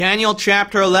Daniel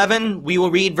chapter 11, we will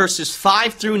read verses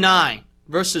 5 through 9.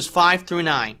 Verses 5 through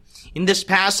 9. In this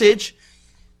passage,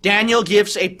 Daniel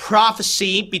gives a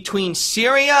prophecy between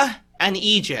Syria and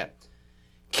Egypt,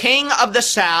 king of the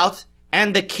south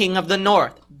and the king of the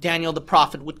north, Daniel the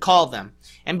prophet would call them.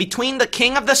 And between the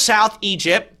king of the south,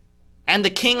 Egypt, and the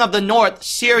king of the north,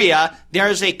 Syria, there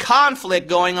is a conflict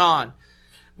going on.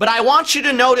 But I want you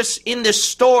to notice in this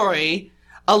story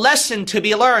a lesson to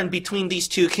be learned between these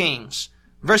two kings.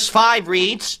 Verse 5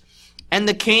 reads, "And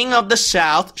the king of the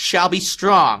south shall be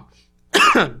strong,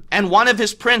 and one of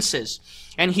his princes,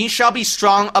 and he shall be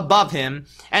strong above him,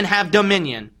 and have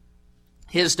dominion.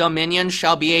 His dominion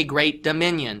shall be a great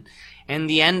dominion. In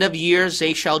the end of years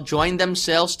they shall join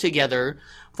themselves together,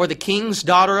 for the king's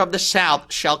daughter of the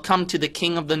south shall come to the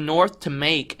king of the north to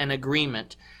make an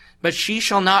agreement. But she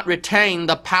shall not retain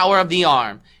the power of the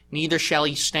arm, neither shall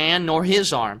he stand nor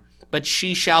his arm, but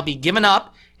she shall be given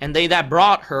up, and they that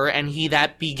brought her, and he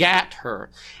that begat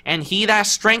her, and he that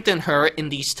strengthened her in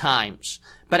these times.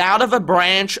 But out of a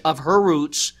branch of her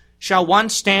roots shall one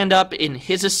stand up in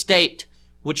his estate,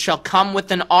 which shall come with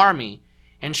an army,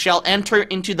 and shall enter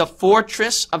into the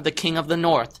fortress of the king of the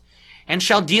north, and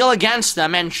shall deal against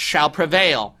them, and shall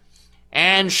prevail,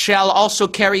 and shall also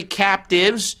carry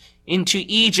captives into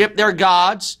Egypt their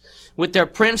gods, with their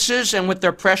princes, and with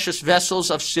their precious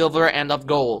vessels of silver and of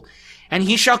gold. And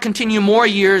he shall continue more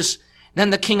years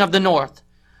than the king of the north.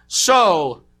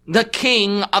 So the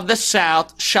king of the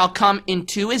south shall come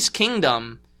into his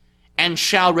kingdom, and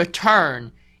shall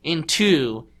return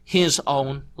into his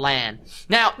own land."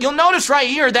 Now, you'll notice right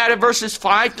here that in verses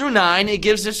 5 through 9, it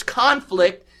gives this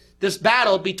conflict, this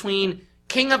battle between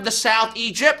king of the south,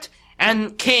 Egypt,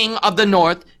 and king of the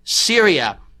north,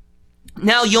 Syria.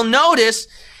 Now, you'll notice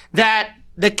that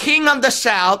the king of the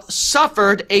south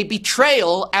suffered a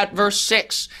betrayal at verse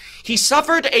 6. He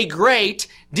suffered a great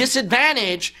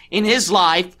disadvantage in his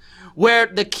life where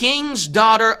the king's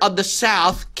daughter of the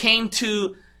south came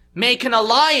to make an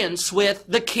alliance with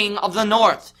the king of the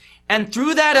north. And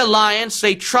through that alliance,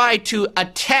 they tried to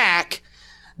attack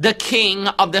the king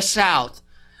of the south.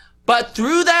 But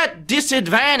through that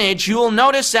disadvantage, you will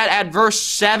notice that at verse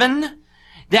 7,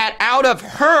 that out of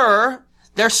her,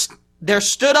 there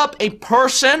stood up a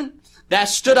person that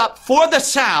stood up for the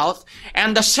south,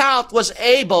 and the south was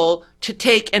able to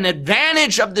take an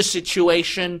advantage of the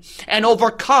situation and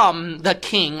overcome the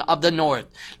king of the north.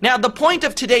 Now, the point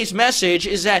of today's message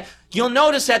is that you'll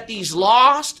notice that these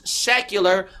lost,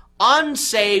 secular,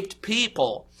 unsaved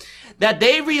people, that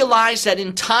they realize that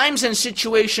in times and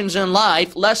situations in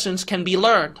life, lessons can be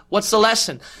learned. What's the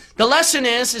lesson? The lesson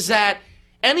is that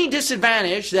any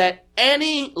disadvantage that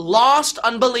any lost,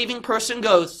 unbelieving person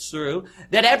goes through,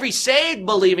 that every saved,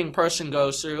 believing person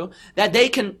goes through, that they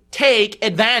can take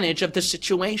advantage of the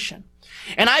situation.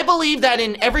 And I believe that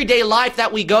in everyday life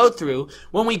that we go through,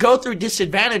 when we go through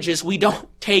disadvantages, we don't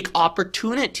take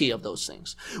opportunity of those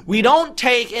things. We don't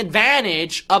take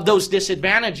advantage of those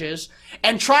disadvantages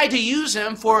and try to use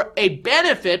them for a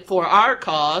benefit for our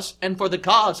cause and for the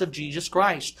cause of Jesus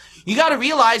Christ. You got to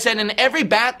realize that in every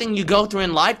bad thing you go through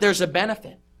in life, there's a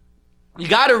benefit. You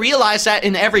got to realize that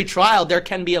in every trial, there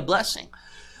can be a blessing.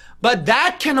 But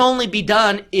that can only be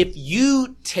done if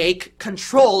you take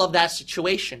control of that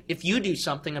situation, if you do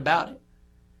something about it.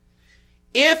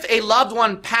 If a loved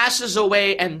one passes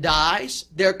away and dies,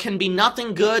 there can be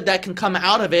nothing good that can come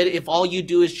out of it if all you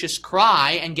do is just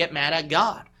cry and get mad at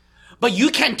God. But you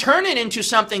can turn it into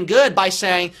something good by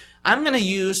saying, I'm going to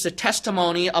use the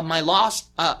testimony of my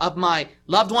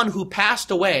loved one who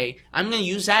passed away. I'm going to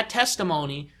use that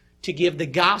testimony to give the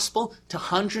gospel to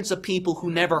hundreds of people who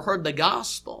never heard the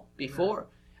gospel before.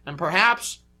 And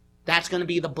perhaps that's going to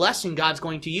be the blessing God's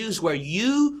going to use, where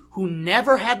you who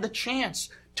never had the chance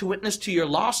to witness to your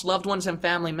lost loved ones and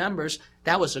family members,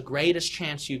 that was the greatest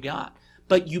chance you got.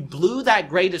 But you blew that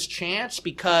greatest chance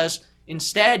because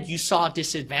instead you saw a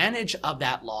disadvantage of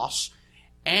that loss,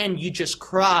 and you just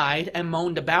cried and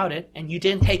moaned about it, and you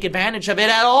didn't take advantage of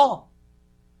it at all.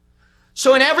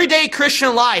 So in everyday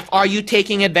Christian life, are you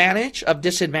taking advantage of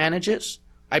disadvantages?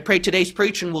 I pray today's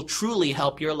preaching will truly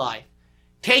help your life.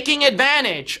 Taking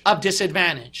advantage of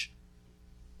disadvantage.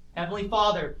 Heavenly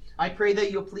Father, I pray that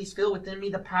you'll please fill within me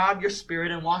the power of your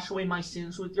Spirit and wash away my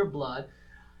sins with your blood.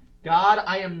 God,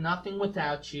 I am nothing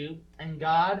without you. And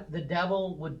God, the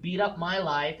devil would beat up my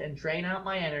life and drain out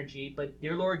my energy. But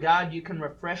dear Lord God, you can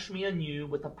refresh me anew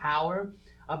with the power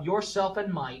of yourself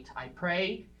and might. I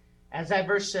pray, as that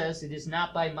verse says, it is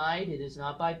not by might, it is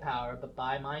not by power, but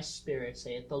by my Spirit,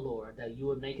 saith the Lord, that you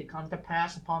would make it come to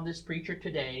pass upon this preacher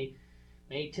today.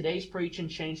 May today's preaching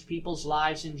change people's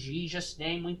lives. In Jesus'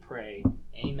 name we pray.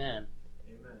 Amen.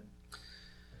 Amen.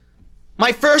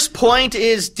 My first point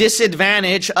is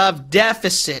disadvantage of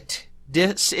deficit.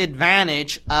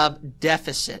 Disadvantage of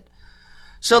deficit.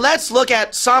 So let's look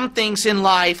at some things in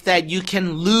life that you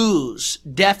can lose.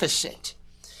 Deficit.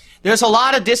 There's a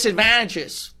lot of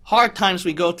disadvantages, hard times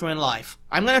we go through in life.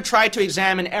 I'm going to try to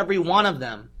examine every one of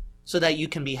them so that you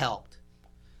can be helped.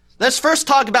 Let's first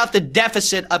talk about the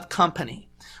deficit of company.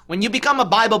 When you become a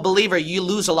Bible believer, you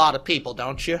lose a lot of people,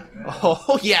 don't you?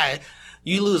 Oh, yeah.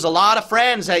 You lose a lot of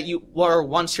friends that you were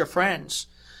once your friends.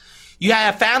 You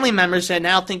have family members that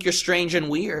now think you're strange and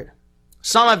weird.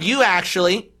 Some of you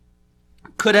actually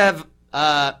could have,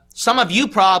 some of you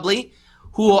probably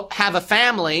who have a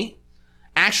family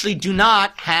actually do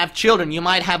not have children. You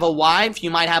might have a wife,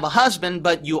 you might have a husband,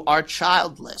 but you are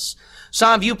childless.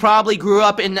 Some of you probably grew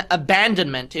up in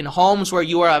abandonment, in homes where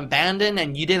you were abandoned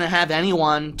and you didn't have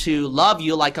anyone to love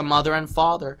you like a mother and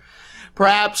father.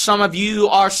 Perhaps some of you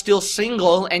are still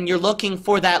single and you're looking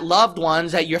for that loved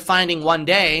ones that you're finding one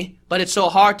day, but it's so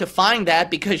hard to find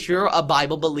that because you're a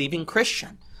Bible-believing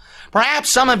Christian. Perhaps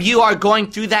some of you are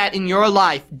going through that in your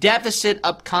life, deficit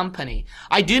of company.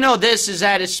 I do know this is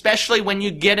that especially when you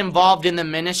get involved in the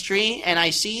ministry and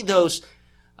I see those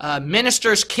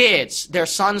ministers' kids, their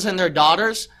sons and their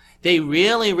daughters, they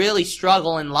really, really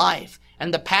struggle in life.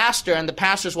 And the pastor and the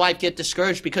pastor's wife get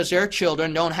discouraged because their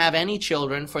children don't have any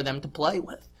children for them to play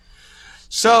with.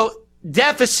 So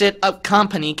deficit of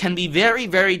company can be very,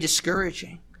 very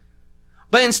discouraging.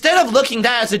 But instead of looking at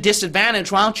that as a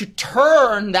disadvantage, why don't you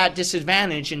turn that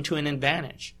disadvantage into an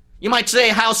advantage? You might say,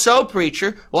 how so,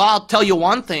 preacher? Well, I'll tell you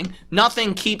one thing.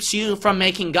 Nothing keeps you from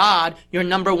making God your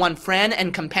number one friend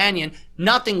and companion.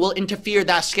 Nothing will interfere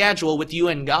that schedule with you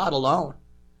and God alone.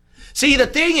 See, the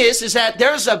thing is that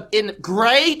there's a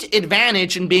great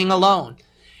advantage in being alone.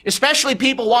 Especially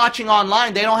people watching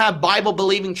online, they don't have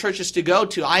Bible-believing churches to go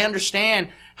to. I understand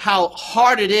how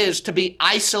hard it is to be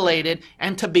isolated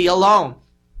and to be alone.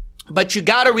 But you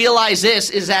got to realize this,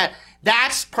 is that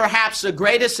that's perhaps the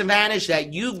greatest advantage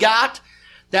that you've got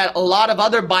that a lot of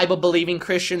other Bible-believing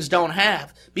Christians don't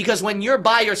have. Because when you're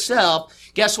by yourself,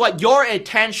 guess what? Your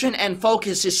attention and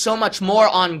focus is so much more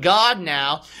on God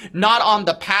now, not on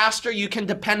the pastor you can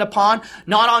depend upon,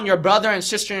 not on your brother and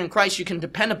sister in Christ you can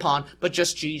depend upon, but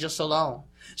just Jesus alone.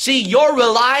 See, your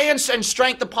reliance and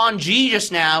strength upon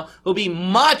Jesus now will be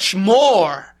much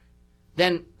more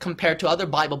than compared to other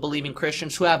Bible-believing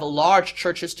Christians who have large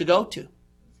churches to go to.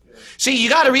 See, you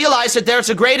got to realize that there's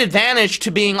a great advantage to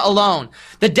being alone.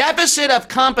 The deficit of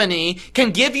company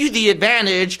can give you the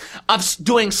advantage of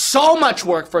doing so much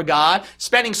work for God,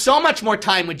 spending so much more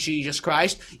time with Jesus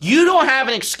Christ. You don't have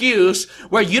an excuse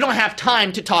where you don't have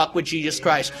time to talk with Jesus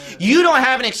Christ. You don't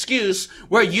have an excuse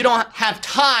where you don't have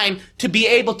time to be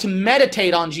able to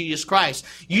meditate on Jesus Christ.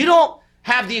 You don't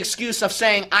have the excuse of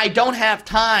saying, I don't have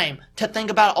time to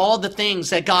think about all the things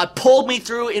that God pulled me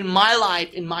through in my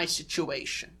life, in my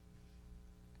situation.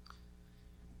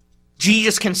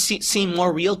 Jesus can seem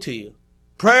more real to you.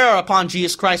 Prayer upon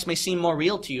Jesus Christ may seem more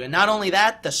real to you. And not only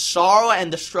that, the sorrow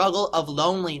and the struggle of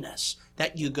loneliness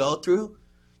that you go through,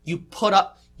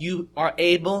 you are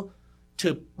able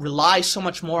to rely so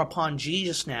much more upon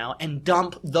Jesus now and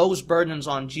dump those burdens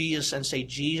on Jesus and say,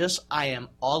 Jesus, I am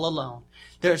all alone.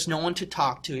 There's no one to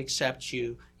talk to except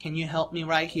you. Can you help me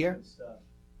right here?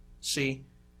 See,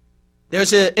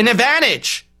 there's an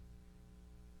advantage.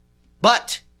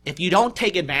 But if you don't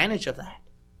take advantage of that,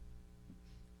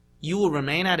 you will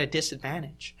remain at a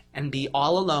disadvantage and be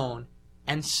all alone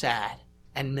and sad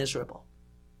and miserable.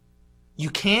 You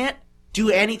can't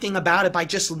do anything about it by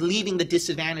just leaving the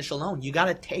disadvantage alone. You got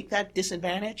to take that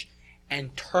disadvantage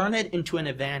and turn it into an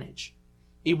advantage.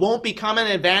 It won't become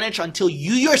an advantage until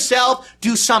you yourself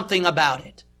do something about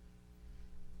it.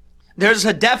 There's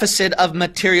a deficit of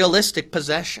materialistic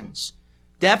possessions.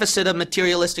 Deficit of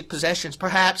materialistic possessions.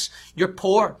 Perhaps you're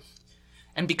poor.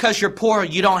 And because you're poor,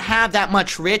 you don't have that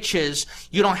much riches.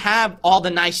 You don't have all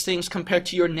the nice things compared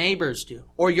to your neighbors do,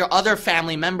 or your other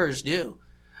family members do.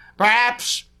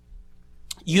 Perhaps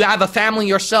you have a family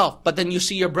yourself, but then you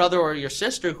see your brother or your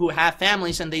sister who have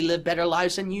families and they live better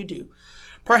lives than you do.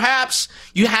 Perhaps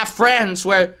you have friends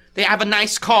where they have a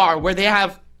nice car, where they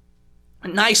have a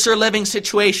nicer living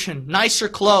situation, nicer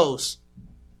clothes,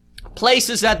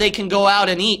 places that they can go out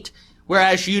and eat,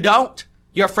 whereas you don't.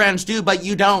 Your friends do, but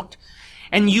you don't.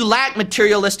 And you lack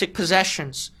materialistic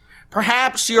possessions.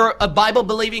 Perhaps you're a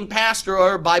Bible-believing pastor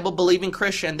or a Bible-believing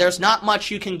Christian. There's not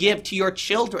much you can give to your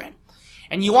children.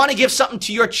 And you want to give something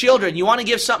to your children. You want to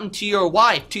give something to your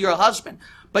wife, to your husband.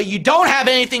 But you don't have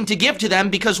anything to give to them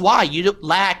because why? You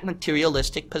lack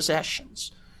materialistic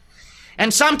possessions.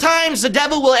 And sometimes the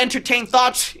devil will entertain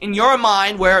thoughts in your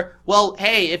mind where, well,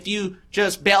 hey, if you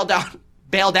just bailed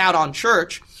out on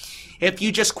church, if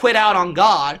you just quit out on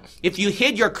God, if you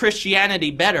hid your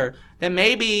Christianity better, then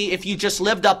maybe if you just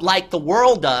lived up like the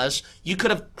world does, you could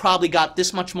have probably got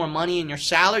this much more money in your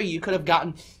salary. You could have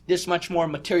gotten this much more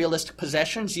materialistic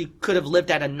possessions. You could have lived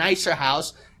at a nicer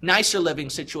house, nicer living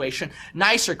situation,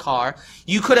 nicer car.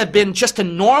 You could have been just a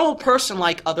normal person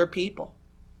like other people.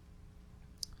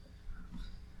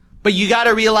 But you got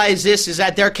to realize this, is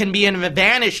that there can be an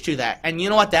advantage to that. And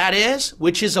you know what that is?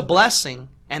 Which is a blessing.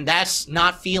 And that's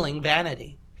not feeling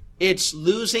vanity. It's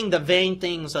losing the vain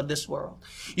things of this world.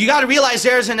 You got to realize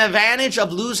there's an advantage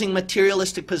of losing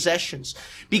materialistic possessions.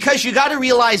 Because you got to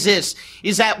realize this,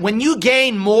 is that when you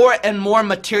gain more and more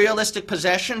materialistic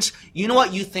possessions, you know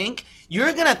what you think?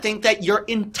 You're going to think that you're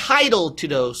entitled to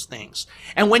those things.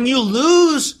 And when you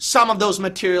lose some of those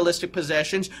materialistic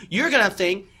possessions, you're going to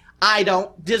think, I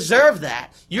don't deserve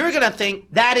that. You're going to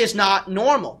think that is not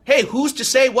normal. Hey, who's to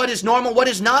say what is normal, what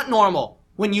is not normal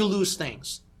when you lose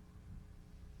things?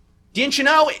 Didn't you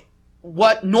know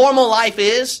what normal life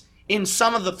is in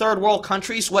some of the third world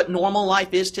countries, what normal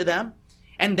life is to them?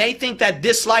 And they think that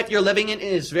this life you're living in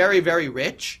is very, very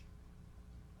rich.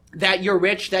 That you're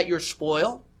rich, that you're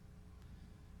spoiled.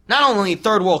 Not only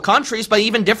third world countries, but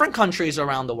even different countries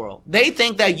around the world. They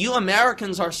think that you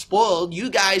Americans are spoiled. You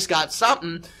guys got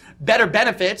something, better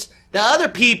benefits that other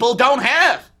people don't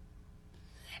have.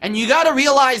 And you got to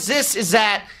realize this, is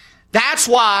that that's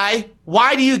why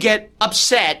do you get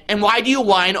upset and why do you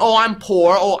whine, oh, I'm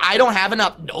poor, oh, I don't have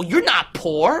enough. No, you're not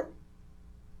poor.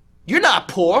 You're not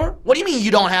poor. What do you mean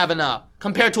you don't have enough?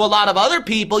 Compared to a lot of other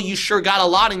people, you sure got a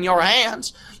lot in your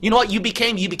hands. You know what you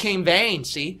became? You became vain,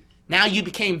 see? Now you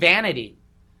became vanity.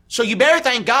 So you better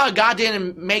thank God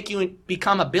didn't make you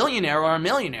become a billionaire or a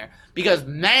millionaire. Because,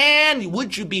 man,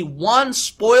 would you be one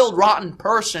spoiled, rotten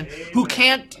person who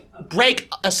can't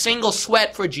break a single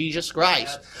sweat for Jesus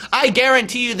Christ. I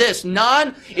guarantee you this,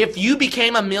 if you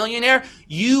became a millionaire,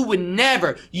 you would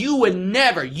never,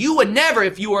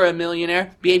 if you were a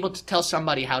millionaire, be able to tell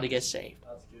somebody how to get saved.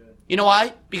 That's good. You know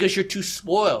why? Because you're too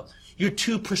spoiled. You're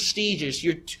too prestigious.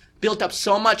 You're built up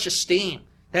so much esteem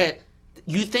that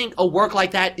you think a work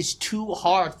like that is too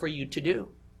hard for you to do.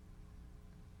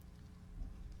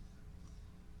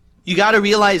 You got to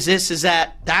realize this, is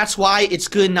that's why it's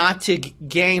good not to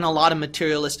gain a lot of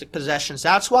materialistic possessions.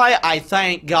 That's why I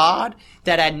thank God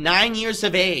that at 9 years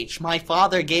of age, my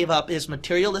father gave up his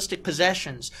materialistic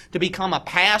possessions to become a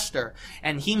pastor.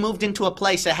 And he moved into a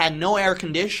place that had no air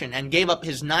condition and gave up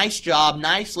his nice job,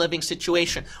 nice living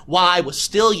situation while I was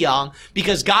still young.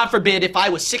 Because God forbid, if I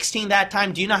was 16 that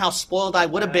time, do you know how spoiled I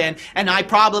would have been? And I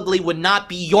probably would not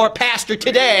be your pastor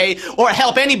today or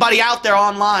help anybody out there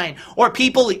online or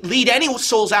people lead any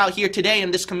souls out here today in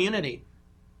this community.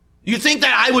 You think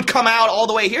that I would come out all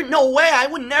the way here? No way. I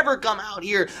would never come out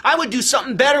here. I would do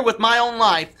something better with my own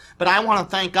life. But I want to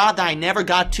thank God that I never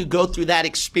got to go through that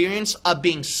experience of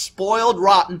being spoiled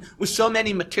rotten with so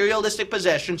many materialistic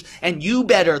possessions. And you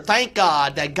better thank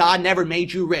God that God never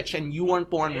made you rich and you weren't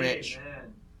born rich.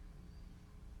 Amen.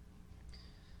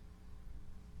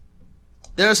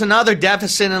 There's another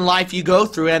deficit in life you go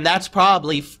through, and that's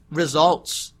probably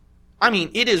results. I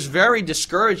mean, it is very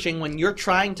discouraging when you're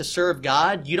trying to serve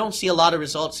God. You don't see a lot of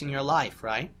results in your life,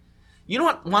 right? You know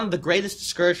what one of the greatest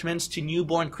discouragements to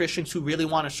newborn Christians who really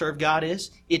want to serve God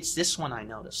is? It's this one I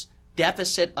notice.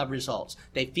 Deficit of results.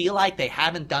 They feel like they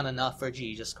haven't done enough for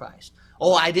Jesus Christ.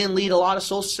 Oh, I didn't lead a lot of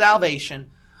souls to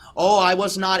salvation. Oh, I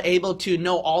was not able to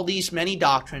know all these many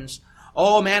doctrines.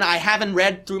 Oh, man, I haven't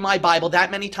read through my Bible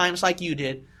that many times like you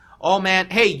did. Oh,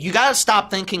 man, hey, you got to stop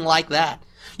thinking like that.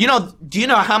 You know, do you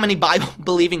know how many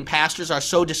Bible-believing pastors are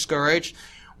so discouraged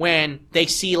when they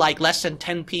see like less than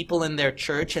 10 people in their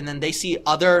church and then they see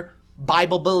other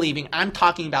Bible-believing, I'm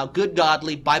talking about good,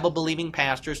 godly, Bible-believing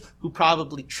pastors who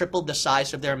probably tripled the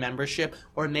size of their membership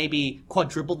or maybe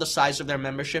quadrupled the size of their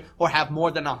membership or have more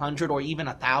than 100 or even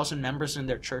 1,000 members in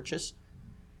their churches.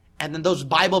 And then those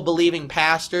Bible-believing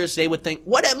pastors, they would think,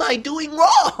 what am I doing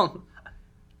wrong?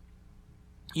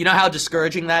 You know how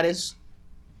discouraging that is?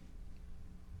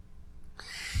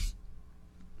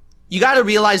 You got to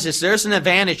realize this. There's an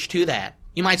advantage to that.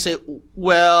 You might say,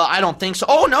 well, I don't think so.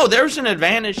 Oh, no, there's an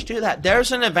advantage to that.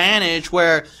 There's an advantage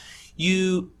where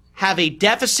you have a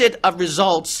deficit of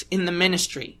results in the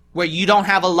ministry, where you don't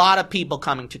have a lot of people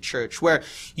coming to church, where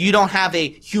you don't have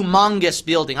a humongous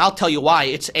building. I'll tell you why.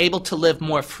 It's able to live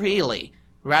more freely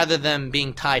rather than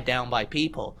being tied down by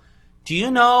people. Do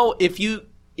you know if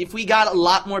we got a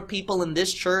lot more people in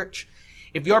this church,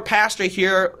 If your pastor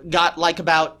here got like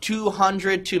about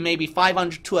 200 to maybe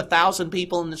 500 to 1,000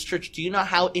 people in this church, do you know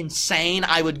how insane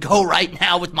I would go right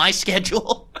now with my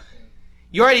schedule?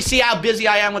 You already see how busy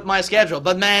I am with my schedule.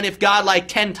 But man, if God like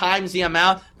 10 times the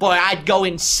amount, boy, I'd go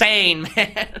insane,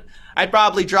 man. I'd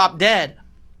probably drop dead.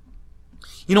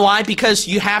 You know why? Because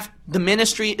the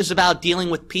ministry is about dealing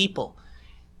with people.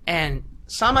 And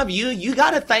some of you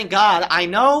got to thank God. I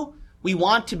know we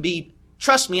want to be,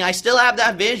 trust me, I still have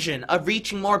that vision of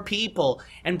reaching more people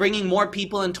and bringing more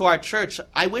people into our church.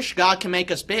 I wish God can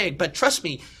make us big, but trust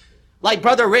me, like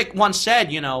Brother Rick once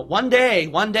said, one day,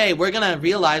 we're going to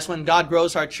realize when God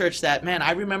grows our church that, man,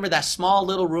 I remember that small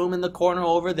little room in the corner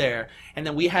over there. And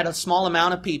then we had a small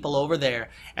amount of people over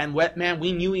there. And, man,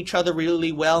 we knew each other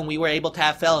really well and we were able to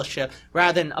have fellowship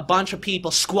rather than a bunch of people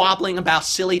squabbling about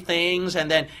silly things and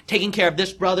then taking care of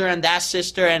this brother and that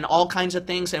sister and all kinds of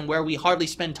things and where we hardly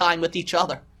spend time with each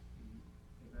other.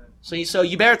 So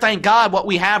you better thank God what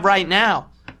we have right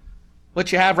now.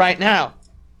 What you have right now.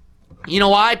 You know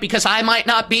why? Because I might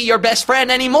not be your best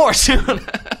friend anymore soon.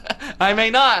 I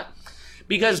may not.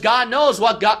 Because God knows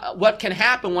what can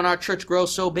happen when our church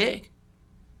grows so big.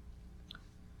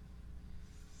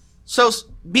 So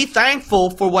be thankful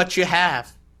for what you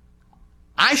have.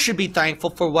 I should be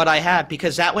thankful for what I have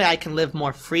because that way I can live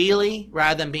more freely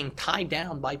rather than being tied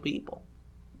down by people.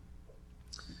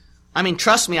 I mean,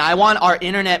 trust me, I want our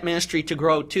internet ministry to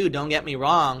grow too, don't get me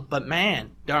wrong. But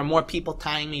man, there are more people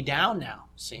tying me down now.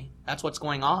 See, that's what's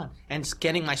going on. And it's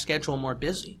getting my schedule more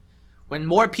busy. When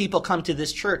more people come to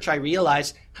this church, I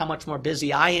realize how much more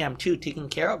busy I am too, taking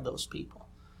care of those people.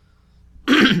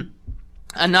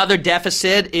 Another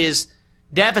deficit is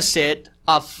deficit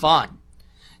of fun.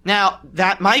 Now,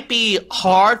 that might be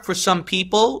hard for some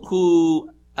people who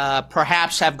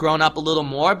perhaps have grown up a little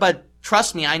more, but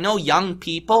trust me, I know young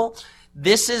people,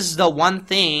 this is the one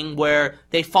thing where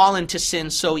they fall into sin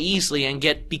so easily and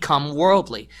become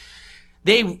worldly.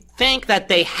 They think that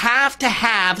they have to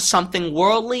have something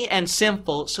worldly and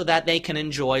sinful so that they can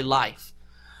enjoy life.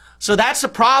 So that's the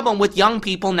problem with young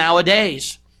people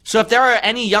nowadays. So if there are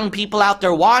any young people out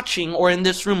there watching or in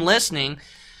this room listening,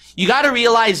 you got to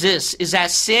realize this, is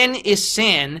that sin is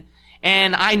sin.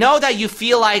 And I know that you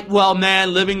feel like, well,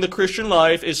 man, living the Christian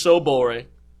life is so boring.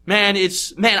 Man,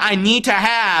 I need to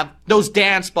have those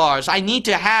dance bars. I need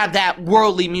to have that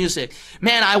worldly music.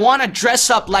 Man, I want to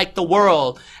dress up like the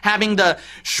world, having the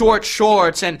short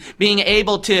shorts and being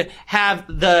able to have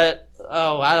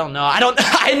I don't know.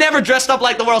 I never dressed up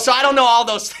like the world, so I don't know all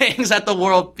those things that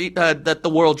the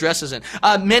world dresses in.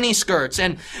 Mini skirts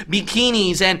and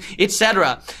bikinis and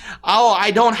etc.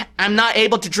 I'm not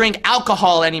able to drink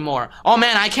alcohol anymore. Oh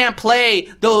man, I can't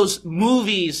play those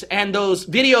movies and those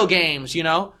video games,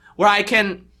 where I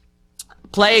can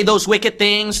play those wicked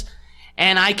things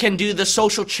and I can do the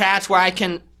social chats where I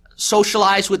can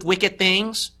socialize with wicked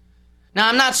things. Now,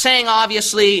 I'm not saying,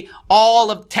 obviously, all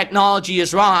of technology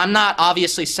is wrong. I'm not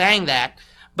obviously saying that.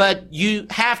 But you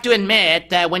have to admit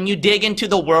that when you dig into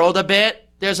the world a bit,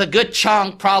 there's a good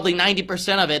chunk, probably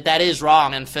 90% of it, that is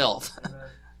wrong and filth.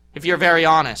 If you're very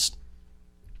honest.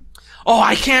 Oh,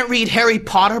 I can't read Harry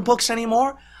Potter books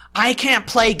anymore? I can't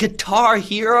play Guitar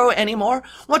Hero anymore?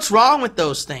 What's wrong with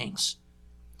those things?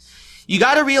 You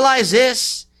got to realize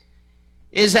this,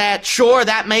 is that, sure,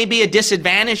 that may be a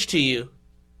disadvantage to you.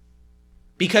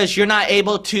 Because you're not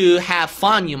able to have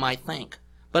fun, you might think.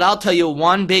 But I'll tell you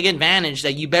one big advantage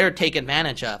that you better take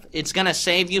advantage of. It's going to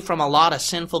save you from a lot of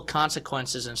sinful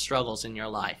consequences and struggles in your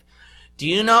life. Do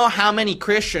you know how many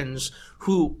Christians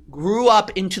who grew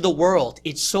up into the world,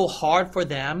 it's so hard for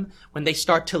them when they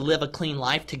start to live a clean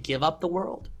life to give up the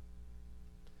world?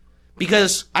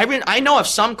 Because I know of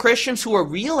some Christians who are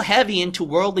real heavy into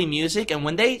worldly music, and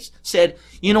when they said,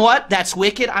 you know what, that's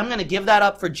wicked, I'm going to give that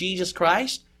up for Jesus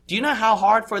Christ. Do you know how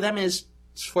hard for them is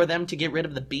for them to get rid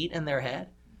of the beat in their head?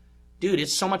 Dude,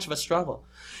 it's so much of a struggle.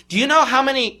 Do you know how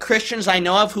many Christians I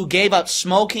know of who gave up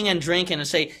smoking and drinking and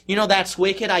say, that's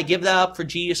wicked, I give that up for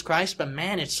Jesus Christ, but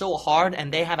man, it's so hard,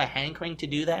 and they have a hankering to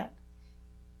do that?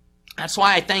 That's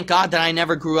why I thank God that I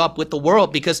never grew up with the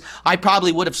world, because I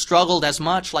probably would have struggled as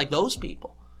much like those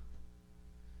people.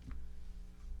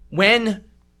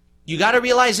 You got to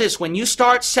realize this, when you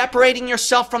start separating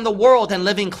yourself from the world and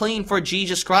living clean for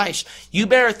Jesus Christ, you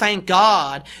better thank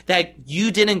God that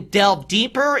you didn't delve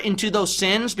deeper into those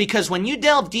sins, because when you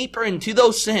delve deeper into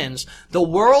those sins, the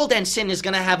world and sin is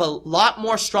going to have a lot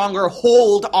more stronger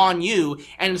hold on you,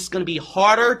 and it's going to be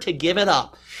harder to give it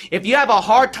up. If you have a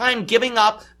hard time giving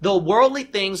up the worldly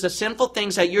things, the sinful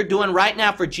things that you're doing right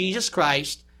now for Jesus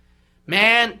Christ,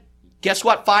 man, guess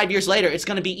what? 5 years later, it's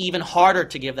going to be even harder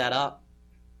to give that up.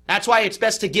 That's why it's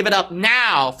best to give it up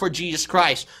now for Jesus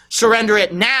Christ. Surrender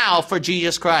it now for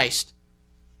Jesus Christ.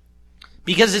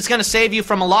 Because it's going to save you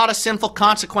from a lot of sinful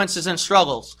consequences and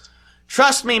struggles.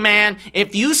 Trust me, man,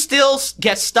 if you still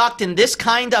get stuck in this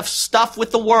kind of stuff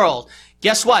with the world,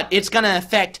 guess what? It's going to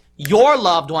affect your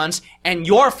loved ones and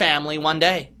your family one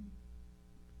day.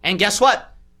 And guess what?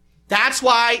 That's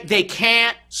why they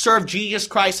can't serve Jesus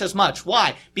Christ as much.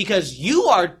 Why? Because you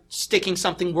are sticking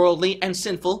something worldly and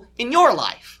sinful in your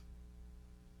life.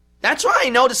 That's why I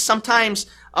noticed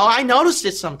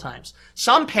it sometimes.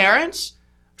 Some parents,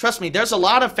 trust me, there's a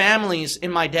lot of families in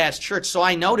my dad's church, so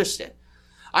I noticed it.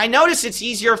 I noticed it's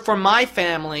easier for my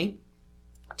family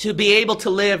to be able to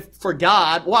live for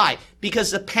God. Why?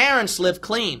 Because the parents live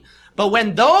clean. But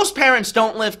when those parents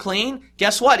don't live clean,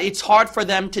 guess what? It's hard for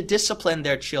them to discipline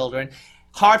their children,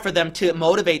 hard for them to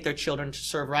motivate their children to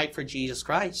serve right for Jesus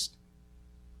Christ.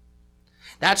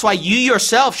 That's why you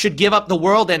yourself should give up the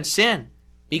world and sin,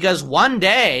 because one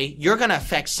day you're going to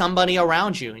affect somebody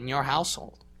around you in your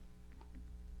household.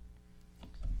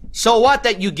 So what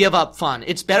that you give up fun?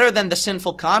 It's better than the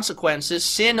sinful consequences.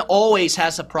 Sin always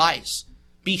has a price.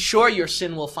 Be sure your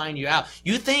sin will find you out.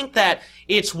 You think that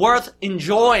it's worth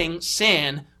enjoying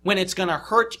sin when it's going to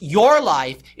hurt your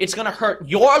life, it's going to hurt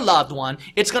your loved one,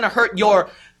 it's going to hurt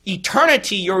your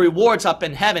eternity, your rewards up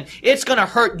in heaven. It's going to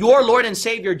hurt your Lord and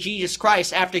Savior Jesus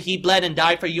Christ after He bled and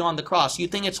died for you on the cross. You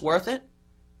think it's worth it?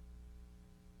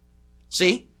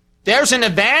 See? There's an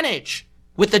advantage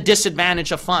with the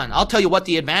disadvantage of fun. I'll tell you what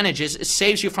the advantage is. It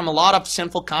saves you from a lot of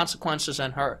sinful consequences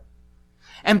and hurt.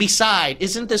 And beside,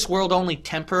 isn't this world only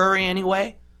temporary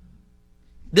anyway?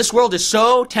 This world is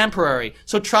so temporary.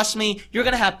 So trust me, you're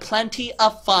going to have plenty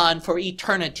of fun for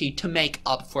eternity to make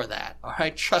up for that. All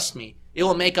right? Trust me. It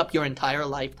will make up your entire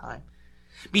lifetime.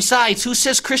 Besides, who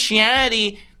says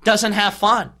Christianity doesn't have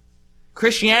fun?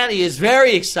 Christianity is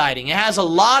very exciting. It has a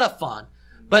lot of fun.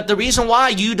 But the reason why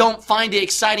you don't find it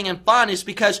exciting and fun is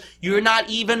because you're not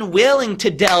even willing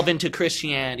to delve into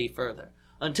Christianity further.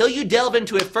 Until you delve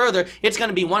into it further, it's going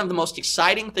to be one of the most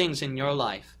exciting things in your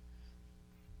life.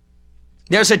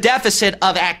 There's a deficit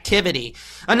of activity.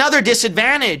 Another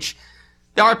disadvantage,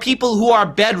 there are people who are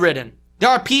bedridden. There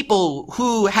are people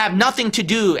who have nothing to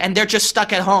do and they're just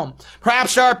stuck at home.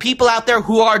 Perhaps there are people out there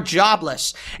who are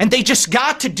jobless and they just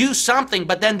got to do something,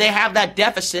 but then they have that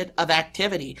deficit of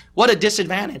activity. What a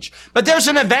disadvantage. But there's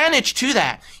an advantage to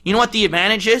that. You know what the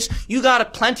advantage is? You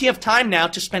got plenty of time now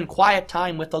to spend quiet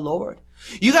time with the Lord.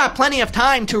 You got plenty of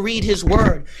time to read His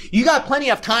Word. You got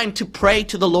plenty of time to pray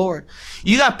to the Lord.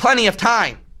 You got plenty of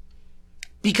time.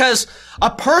 Because a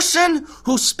person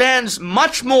who spends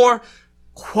much more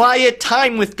quiet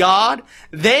time with God,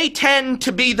 they tend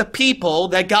to be the people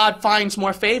that God finds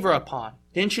more favor upon.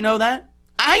 Didn't you know that?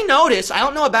 I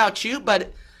don't know about you,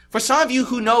 but for some of you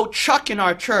who know Chuck in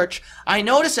our church, I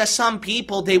notice that some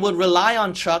people, they would rely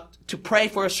on Chuck to pray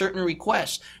for a certain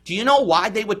request. Do you know why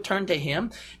they would turn to him?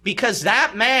 Because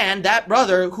that man, that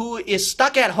brother who is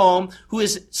stuck at home, who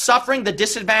is suffering the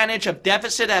disadvantage of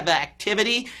deficit of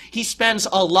activity, he spends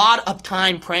a lot of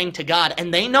time praying to God.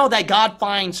 And they know that God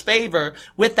finds favor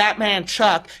with that man,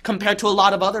 Chuck, compared to a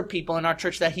lot of other people in our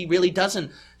church that He really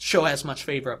doesn't show as much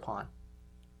favor upon.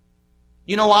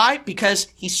 You know why? Because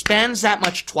he spends that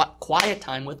much quiet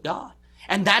time with God.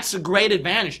 And that's a great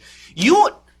advantage.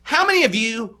 How many of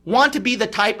you want to be the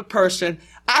type of person,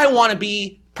 I want to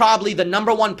be probably the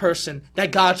number one person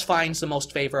that God finds the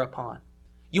most favor upon?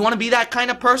 You want to be that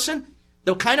kind of person?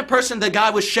 The kind of person that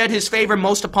God would shed His favor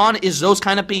most upon is those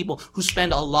kind of people who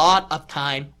spend a lot of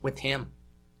time with Him.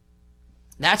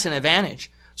 That's an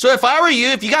advantage. So if I were you,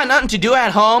 if you got nothing to do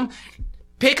at home,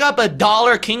 pick up a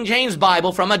 $1 King James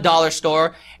Bible from a dollar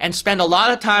store and spend a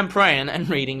lot of time praying and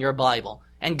reading your Bible.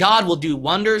 And God will do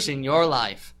wonders in your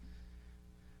life.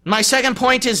 My second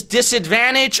point is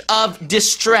disadvantage of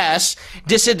distress.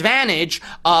 Disadvantage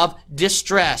of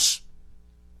distress.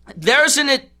 There's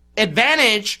an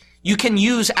advantage you can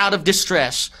use out of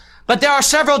distress. But there are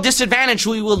several disadvantages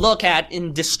we will look at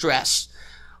in distress.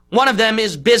 One of them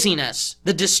is busyness,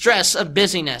 the distress of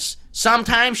busyness.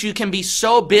 Sometimes you can be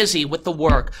so busy with the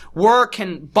work. Work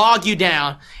can bog you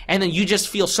down, and then you just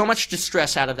feel so much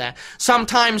distress out of that.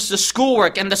 Sometimes the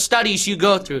schoolwork and the studies you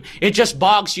go through, it just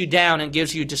bogs you down and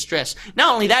gives you distress.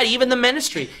 Not only that, even the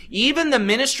ministry. Even the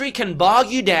ministry can bog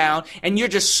you down, and you're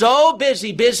just so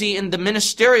busy in the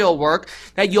ministerial work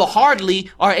that you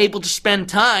hardly are able to spend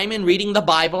time in reading the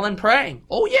Bible and praying.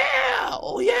 Oh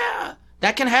yeah.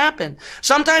 That can happen.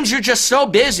 Sometimes you're just so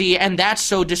busy, and that's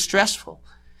so distressful.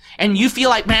 and you feel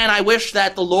like, man, I wish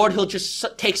that the Lord, He'll just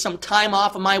take some time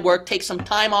off of my work, take some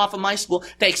time off of my school,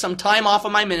 take some time off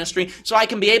of my ministry, so I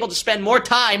can be able to spend more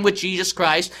time with Jesus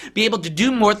Christ, be able to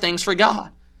do more things for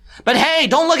God. But hey,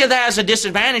 don't look at that as a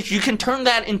disadvantage. You can turn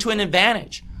that into an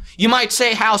advantage. You might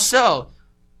say, how so?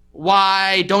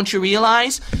 Why, don't you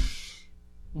realize?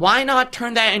 Why not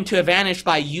turn that into advantage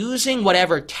by using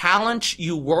whatever talent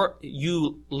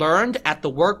you learned at the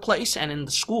workplace and in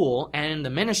the school and in the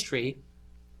ministry?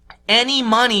 Any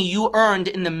money you earned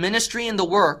in the ministry and the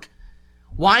work,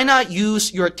 why not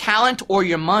use your talent or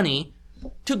your money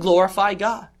to glorify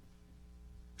God?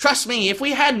 Trust me, if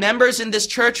we had members in this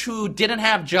church who didn't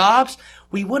have jobs,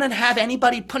 we wouldn't have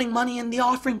anybody putting money in the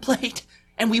offering plate,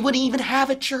 and we wouldn't even have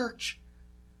a church.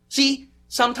 See,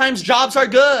 sometimes jobs are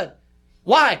good.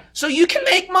 Why? So you can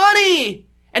make money.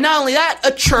 And not only that,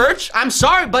 a church, I'm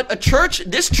sorry, but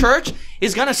this church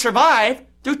is going to survive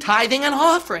through tithing and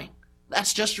offering.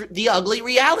 That's just the ugly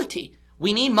reality.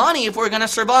 We need money if we're going to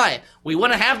survive. We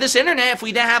wouldn't have this internet if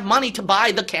we didn't have money to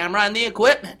buy the camera and the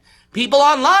equipment. People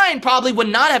online probably would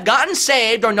not have gotten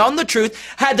saved or known the truth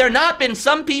had there not been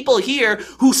some people here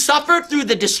who suffered through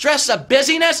the distress of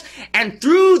busyness, and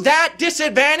through that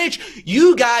disadvantage,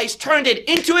 you guys turned it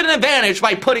into an advantage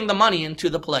by putting the money into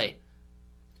the play.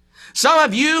 Some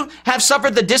of you have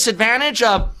suffered the disadvantage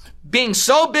of being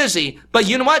so busy, but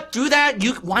you know what? Through that,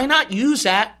 why not use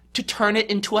that to turn it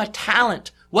into a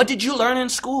talent? What did you learn in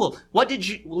school? What did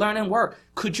you learn in work?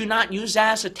 Could you not use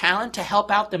that as a talent to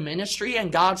help out the ministry and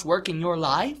God's work in your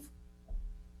life?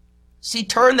 See,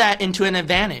 turn that into an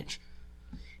advantage.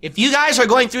 If you guys are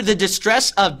going through the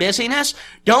distress of busyness,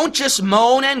 don't just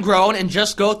moan and groan and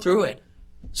just go through it.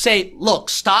 Say, look,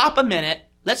 stop a minute.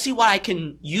 Let's see what I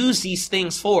can use these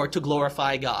things for to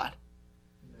glorify God.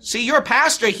 See, you're a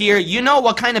pastor here. You know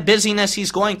what kind of busyness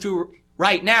he's going through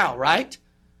right now, right?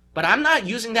 But I'm not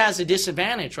using that as a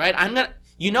disadvantage, right?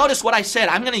 You notice what I said.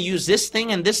 I'm going to use this thing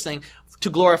and this thing to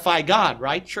glorify God,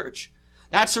 right, church?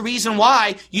 That's the reason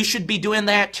why you should be doing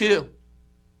that too.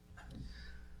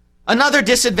 Another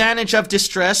disadvantage of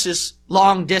distress is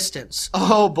long distance.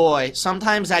 Oh boy,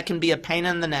 sometimes that can be a pain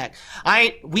in the neck.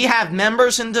 We have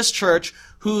members in this church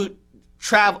who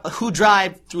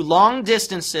drive through long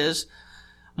distances,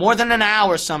 more than an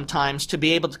hour sometimes, to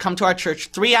be able to come to our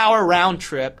church, 3-hour round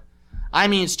trip. I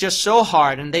mean, it's just so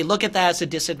hard, and they look at that as a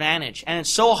disadvantage. And it's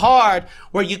so hard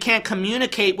where you can't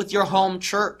communicate with your home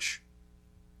church.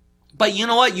 But you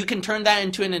know what? You can turn that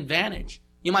into an advantage.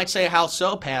 You might say, how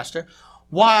so, Pastor?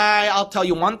 Why, I'll tell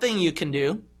you one thing you can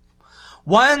do.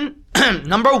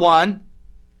 Number one,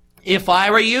 if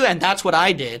I were you, and that's what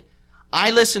I did,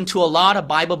 I listened to a lot of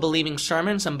Bible-believing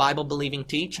sermons and Bible-believing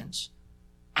teachings.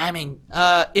 I mean,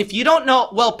 if you don't know,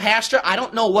 well, Pastor, I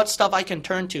don't know what stuff I can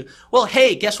turn to. Well,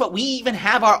 hey, guess what? We even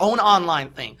have our own online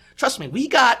thing. Trust me, we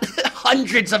got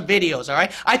hundreds of videos, all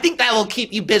right? I think that will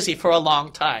keep you busy for a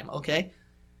long time, okay?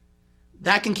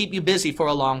 That can keep you busy for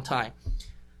a long time.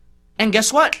 And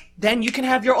guess what? Then you can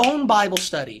have your own Bible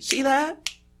study. See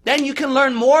that? Then you can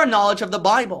learn more knowledge of the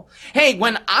Bible. Hey,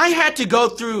 when I had to go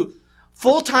through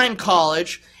full-time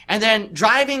college and then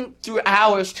driving through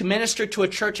hours to minister to a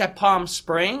church at Palm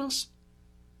Springs,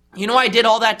 you know what I did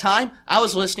all that time? I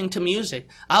was listening to music.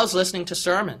 I was listening to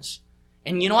sermons.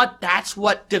 And you know what? That's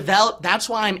what developed. That's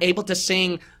why I'm able to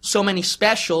sing so many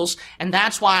specials. And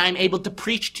that's why I'm able to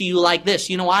preach to you like this.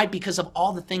 You know why? Because of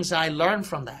all the things that I learned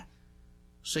from that.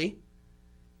 See?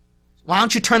 Why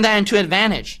don't you turn that into an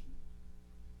advantage?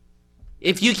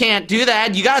 If you can't do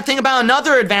that, you got to think about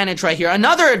another advantage right here.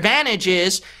 Another advantage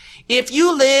is if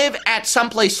you live at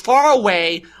someplace far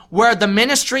away where the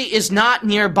ministry is not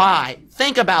nearby.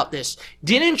 Think about this.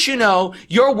 Didn't you know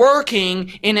you're working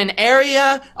in an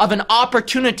area of an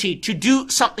opportunity to do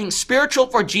something spiritual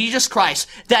for Jesus Christ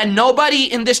that nobody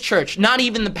in this church, not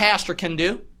even the pastor, can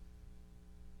do?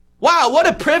 Wow, what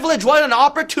a privilege, what an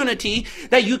opportunity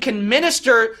that you can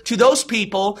minister to those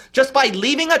people just by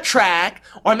leaving a tract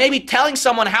or maybe telling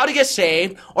someone how to get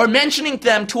saved or mentioning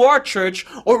them to our church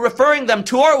or referring them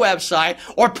to our website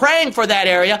or praying for that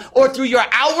area or through your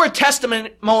outward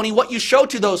testimony, what you show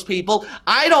to those people.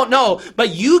 I don't know,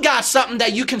 but you got something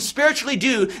that you can spiritually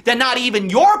do that not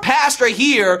even your pastor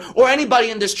here or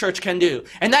anybody in this church can do.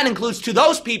 And that includes to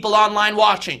those people online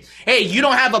watching. Hey, you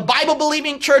don't have a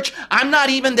Bible-believing church. I'm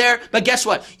not even there. But guess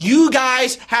what? You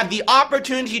guys have the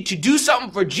opportunity to do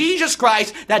something for Jesus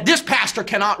Christ that this pastor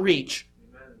cannot reach.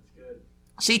 Amen. Good.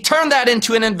 See, turn that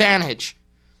into an advantage.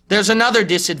 There's another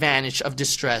disadvantage of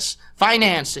distress.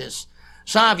 Finances.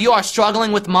 Some of you are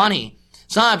struggling with money.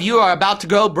 Some of you are about to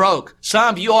go broke. Some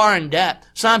of you are in debt.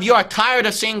 Some of you are tired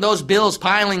of seeing those bills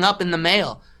piling up in the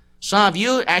mail. Some of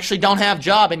you actually don't have a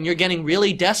job and you're getting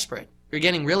really desperate. You're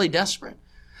getting really desperate.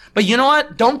 But you know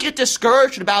what? Don't get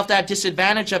discouraged about that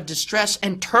disadvantage of distress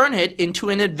and turn it into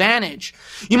an advantage.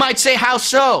 You might say, how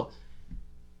so?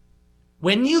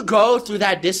 When you go through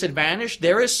that disadvantage,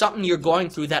 there is something you're going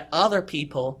through that other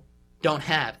people don't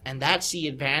have. And that's the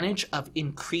advantage of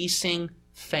increasing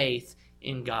faith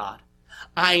in God.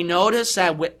 I notice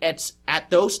that it's at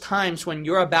those times when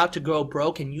you're about to go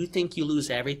broke and you think you lose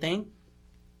everything,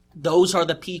 those are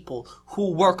the people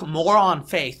who work more on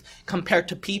faith compared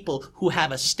to people who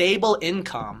have a stable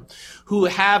income, who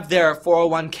have their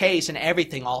 401ks and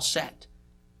everything all set.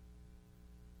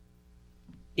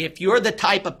 If you're the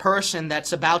type of person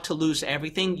that's about to lose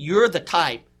everything, you're the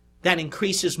type that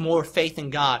increases more faith in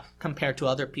God compared to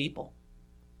other people.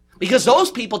 Because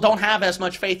those people don't have as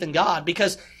much faith in God,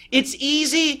 because it's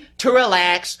easy to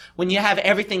relax when you have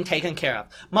everything taken care of.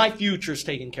 My future's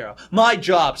taken care of. My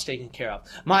job's taken care of.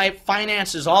 My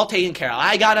finances all taken care of.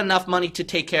 I got enough money to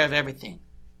take care of everything.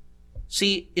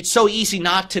 See, it's so easy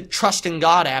not to trust in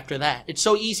God after that. It's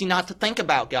so easy not to think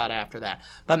about God after that.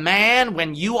 But man,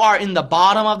 when you are in the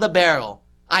bottom of the barrel,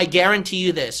 I guarantee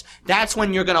you this, that's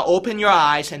when you're going to open your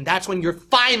eyes, and that's when you're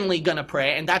finally going to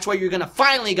pray, and that's where you're going to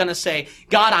finally going to say,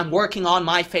 God, I'm working on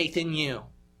my faith in you.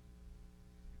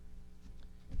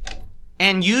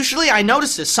 And usually I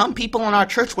notice this. Some people in our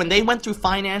church, when they went through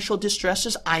financial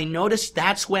distresses, I noticed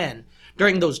that's when,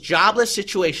 during those jobless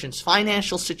situations,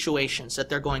 financial situations that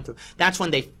they're going through, that's when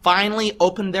they finally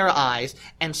opened their eyes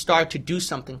and started to do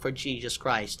something for Jesus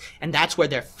Christ. And that's where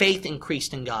their faith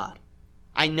increased in God.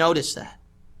 I noticed that.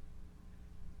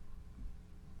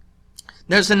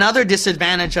 There's another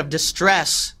disadvantage of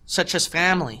distress, such as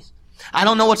family. I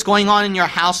don't know what's going on in your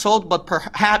household, but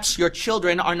perhaps your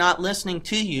children are not listening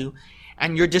to you,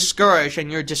 and you're discouraged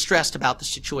and you're distressed about the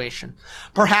situation.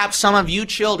 Perhaps some of you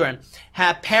children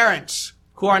have parents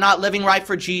who are not living right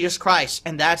for Jesus Christ,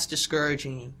 and that's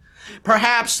discouraging you.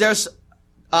 Perhaps there's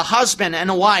a husband and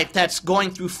a wife that's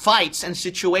going through fights and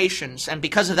situations, and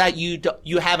because of that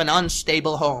you have an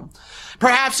unstable home.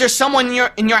 Perhaps there's someone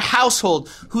in your household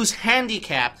who's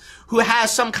handicapped, who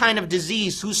has some kind of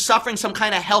disease, who's suffering some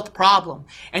kind of health problem,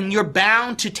 and you're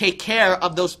bound to take care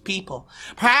of those people.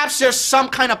 Perhaps there's some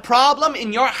kind of problem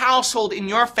in your household, in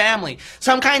your family,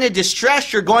 some kind of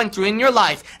distress you're going through in your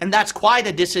life, and that's quite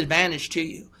a disadvantage to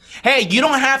you. Hey, you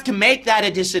don't have to make that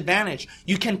a disadvantage.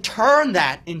 You can turn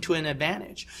that into an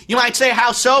advantage. You might say,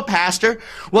 how so, Pastor?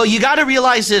 Well, you got to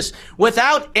realize this.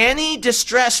 Without any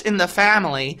distress in the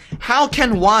family, how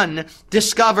can one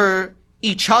discover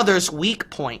each other's weak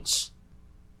points?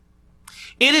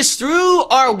 It is through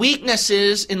our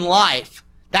weaknesses in life.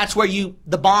 That's where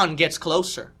the bond gets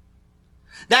closer.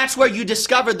 That's where you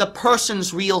discover the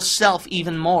person's real self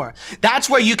even more. That's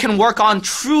where you can work on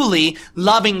truly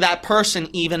loving that person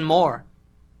even more.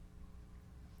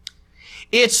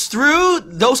 It's through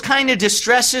those kind of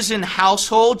distresses in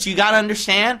households, you got to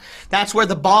understand, that's where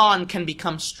the bond can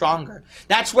become stronger.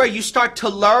 That's where you start to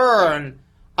learn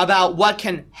about what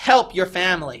can help your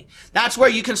family. That's where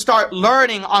you can start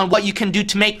learning on what you can do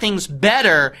to make things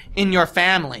better in your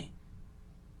family.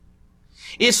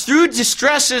 It's through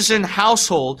distresses in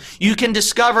household you can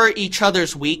discover each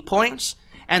other's weak points,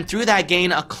 and through that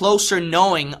gain a closer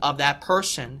knowing of that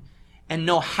person and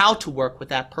know how to work with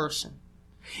that person.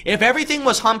 If everything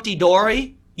was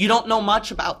humpty-dory, you don't know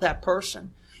much about that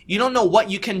person. You don't know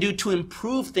what you can do to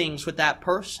improve things with that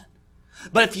person.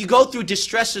 But if you go through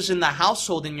distresses in the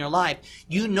household in your life,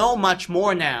 you know much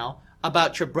more now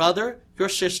about your brother, your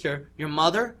sister, your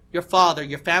mother, your father,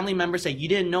 your family members that you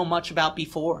didn't know much about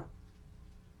before.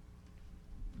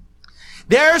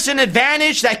 There's an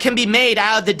advantage that can be made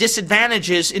out of the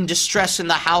disadvantages in distress in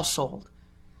the household.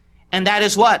 And that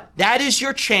is what? That is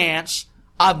your chance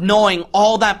of knowing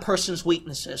all that person's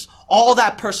weaknesses, all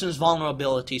that person's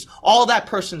vulnerabilities, all that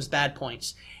person's bad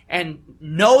points. And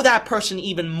know that person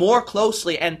even more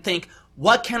closely and think,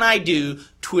 what can I do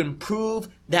to improve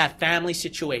that family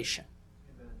situation?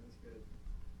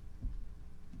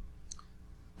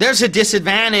 There's a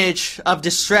disadvantage of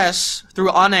distress through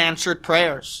unanswered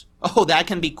prayers. Oh, that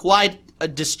can be quite a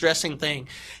distressing thing.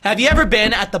 Have you ever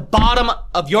been at the bottom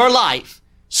of your life,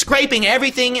 scraping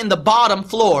everything in the bottom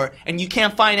floor, and you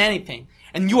can't find anything?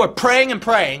 And you are praying and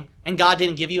praying, and God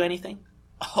didn't give you anything?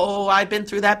 Oh, I've been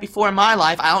through that before in my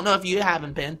life. I don't know if you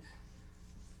haven't been.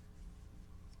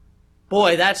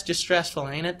 Boy, that's distressful,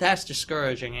 ain't it? That's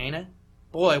discouraging, ain't it?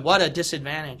 Boy, what a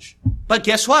disadvantage. But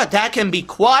guess what? That can be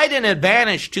quite an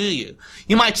advantage to you.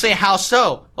 You might say, how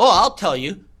so? Oh, I'll tell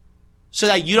you. So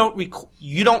that you don't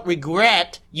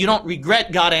regret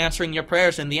God answering your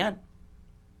prayers in the end.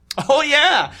 Oh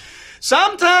yeah.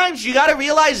 Sometimes you got to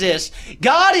realize this.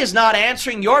 God is not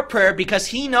answering your prayer because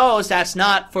he knows that's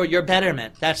not for your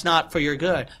betterment. That's not for your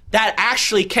good. That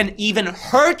actually can even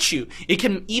hurt you. It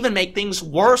can even make things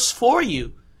worse for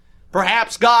you.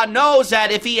 Perhaps God knows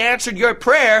that if he answered your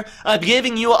prayer of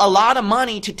giving you a lot of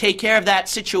money to take care of that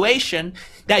situation,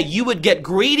 that you would get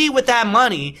greedy with that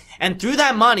money, and through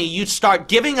that money you'd start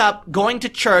giving up going to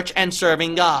church and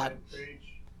serving God.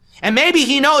 And maybe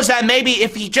he knows that maybe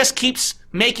if he just keeps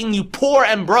making you poor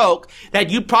and broke, that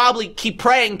you probably keep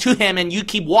praying to him and you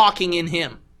keep walking in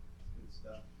him.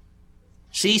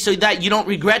 See, so that you don't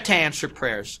regret to answer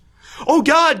prayers. Oh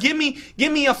God, give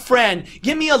me a friend.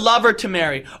 Give me a lover to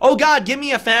marry. Oh God, give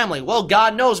me a family. Well,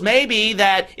 God knows maybe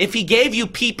that if he gave you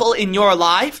people in your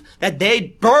life, that they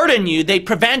burden you, they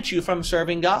prevent you from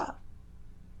serving God.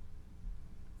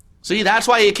 See, that's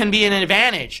why it can be an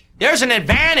advantage. There's an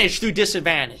advantage through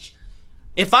disadvantage.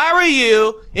 If I were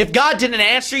you, if God didn't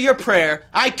answer your prayer,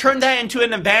 I'd turn that into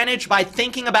an advantage by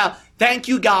thinking about, thank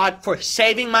you, God, for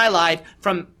saving my life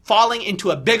from falling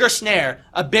into a bigger snare,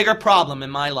 a bigger problem in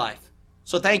my life.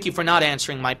 So thank you for not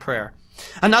answering my prayer.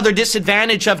 Another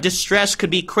disadvantage of distress could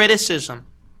be criticism.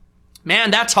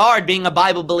 Man, that's hard being a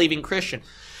Bible-believing Christian.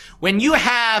 When you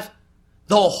have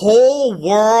the whole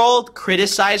world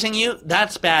criticizing you,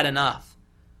 that's bad enough.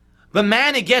 But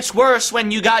man, it gets worse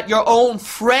when you got your own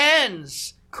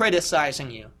friends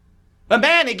criticizing you. But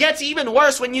man, it gets even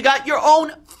worse when you got your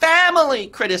own family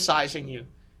criticizing you.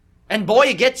 And boy,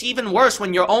 it gets even worse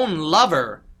when your own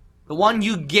lover, the one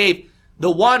you gave,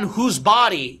 the one whose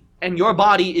body and your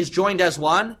body is joined as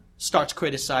one, starts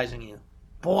criticizing you.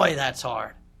 Boy, that's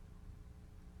hard.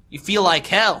 You feel like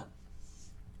hell.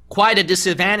 Quite a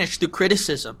disadvantage through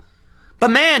criticism. But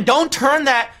man, don't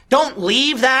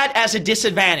leave that as a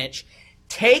disadvantage.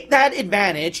 Take that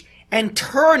advantage and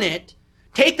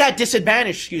take that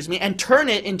disadvantage, and turn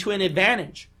it into an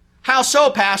advantage. How so,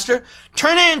 Pastor?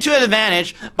 Turn it into an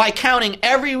advantage by counting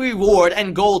every reward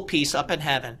and gold piece up in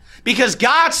heaven. Because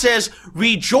God says,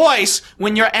 rejoice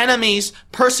when your enemies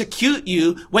persecute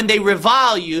you, when they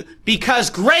revile you, because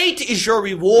great is your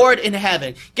reward in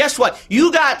heaven. Guess what?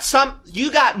 You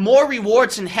got more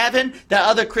rewards in heaven that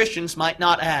other Christians might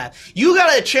not have. You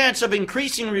got a chance of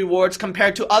increasing rewards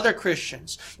compared to other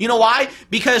Christians. You know why?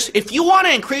 Because if you want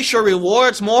to increase your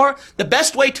rewards more, the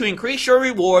best way to increase your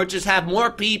rewards is have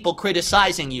more people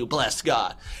criticizing you, bless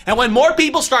God. And when more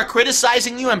people start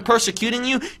criticizing you and persecuting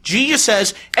you, Jesus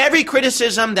says, every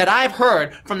criticism that I've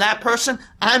heard from that person,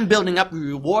 I'm building up a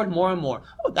reward more and more.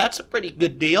 Oh, that's a pretty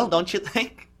good deal, don't you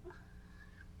think?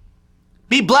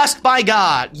 Be blessed by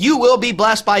God. You will be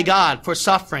blessed by God for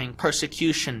suffering,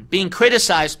 persecution, being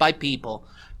criticized by people.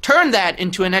 Turn that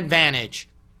into an advantage.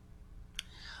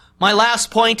 My last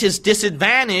point is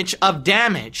disadvantage of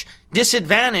damage.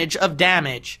 Disadvantage of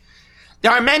damage.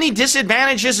 There are many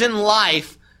disadvantages in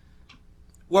life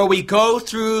where we go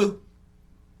through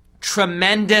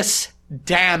tremendous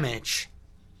damage.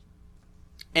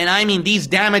 And I mean, these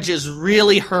damages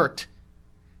really hurt.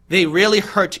 They really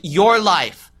hurt your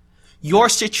life, your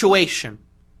situation.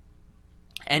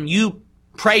 And you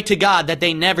pray to God that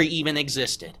they never even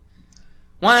existed.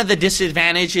 One of the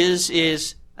disadvantages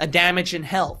is a damage in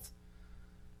health.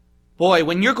 Boy,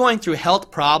 when you're going through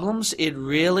health problems, it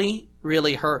really,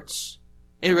 really hurts.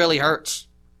 It really hurts.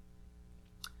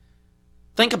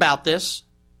 Think about this.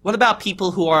 What about people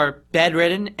who are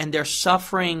bedridden and they're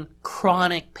suffering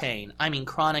chronic pain? I mean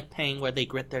chronic pain where they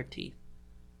grit their teeth.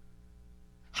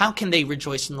 How can they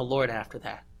rejoice in the Lord after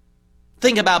that?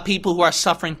 Think about people who are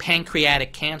suffering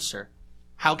pancreatic cancer.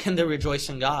 How can they rejoice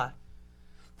in God?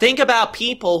 Think about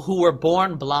people who were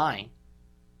born blind.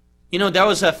 You know, there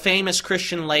was a famous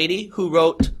Christian lady who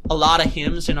wrote a lot of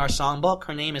hymns in our songbook.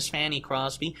 Her name is Fanny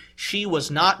Crosby. She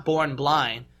was not born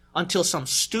blind until some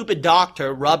stupid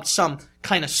doctor rubbed some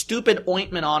kind of stupid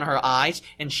ointment on her eyes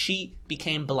and she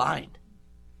became blind.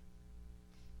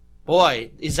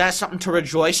 Boy, is that something to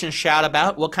rejoice and shout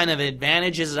about? What kind of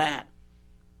advantage is that?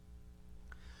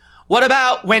 What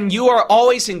about when you are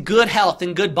always in good health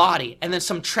and good body and then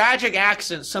some tragic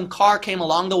accident, some car came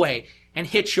along the way and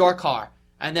hit your car?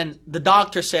 And then the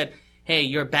doctor said, hey,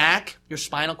 your back, your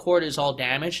spinal cord is all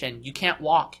damaged and you can't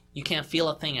walk. You can't feel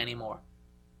a thing anymore.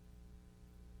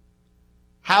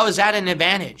 How is that an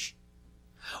advantage?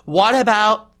 What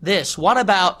about this? What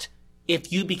about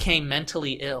if you became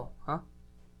mentally ill? Huh?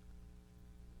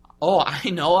 Oh,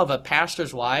 I know of a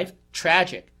pastor's wife.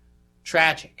 Tragic.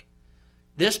 Tragic.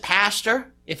 This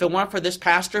pastor, if it weren't for this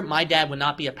pastor, my dad would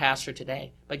not be a pastor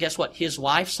today. But guess what? His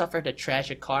wife suffered a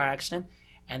tragic car accident.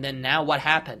 And then now what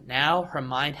happened? Now her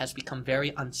mind has become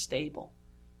very unstable.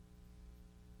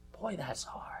 Boy, that's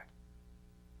hard.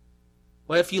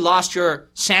 What if you lost your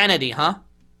sanity, huh?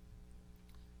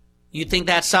 You think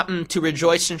that's something to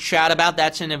rejoice and shout about?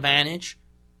 That's an advantage?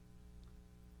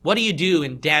 What do you do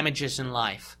in damages in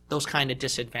life? Those kind of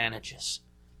disadvantages.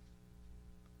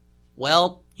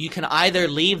 Well, you can either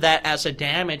leave that as a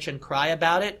damage and cry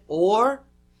about it, or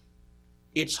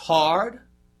it's hard,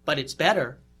 but it's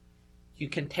better. You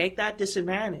can take that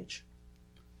disadvantage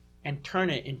and turn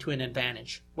it into an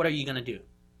advantage. What are you going to do?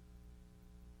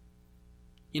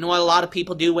 You know what a lot of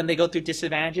people do when they go through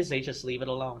disadvantages? They just leave it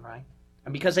alone, right?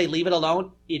 And because they leave it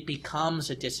alone, it becomes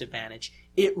a disadvantage.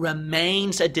 It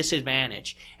remains a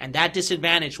disadvantage. And that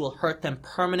disadvantage will hurt them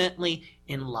permanently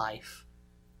in life.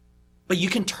 But you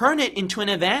can turn it into an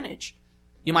advantage.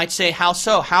 You might say, how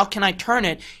so? How can I turn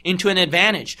it into an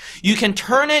advantage? You can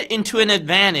turn it into an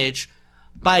advantage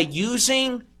by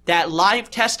using that life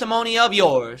testimony of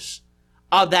yours,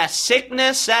 of that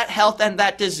sickness, that health, and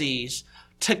that disease,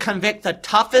 to convict the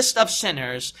toughest of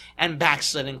sinners and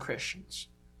backslidden Christians.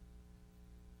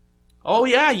 Oh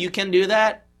yeah, you can do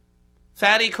that.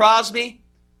 Fanny Crosby,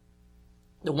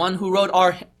 the one who wrote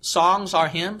our songs, our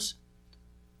hymns,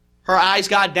 her eyes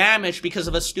got damaged because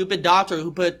of a stupid doctor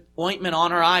who put ointment on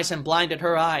her eyes and blinded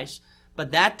her eyes.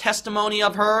 But that testimony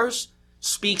of hers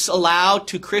speaks aloud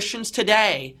to Christians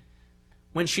today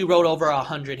when she wrote over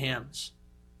 100 hymns.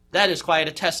 That is quite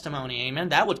a testimony, amen?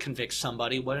 That would convict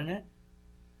somebody, wouldn't it?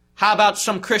 How about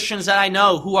some Christians that I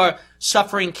know who are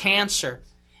suffering cancer?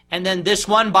 And then this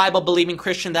one Bible-believing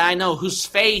Christian that I know whose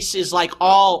face is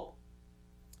all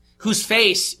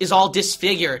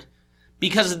disfigured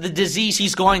because of the disease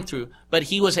he's going through. But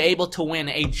he was able to win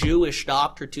a Jewish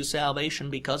doctor to salvation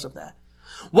because of that.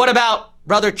 What about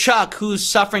Brother Chuck, who's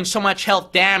suffering so much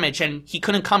health damage and he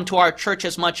couldn't come to our church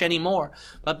as much anymore?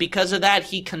 But because of that,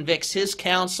 he convicts his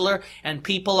counselor and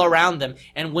people around them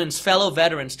and wins fellow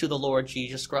veterans to the Lord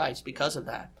Jesus Christ because of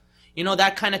that. You know,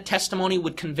 that kind of testimony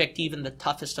would convict even the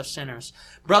toughest of sinners.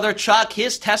 Brother Chuck,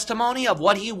 his testimony of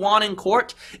what he won in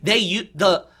court,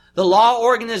 the law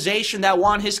organization that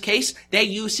won his case, they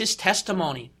use his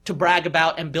testimony to brag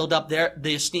about and build up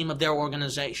the esteem of their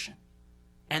organization.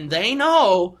 And they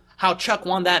know how Chuck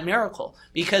won that miracle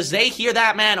because they hear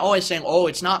that man always saying, oh,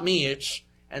 it's not me,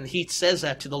 and he says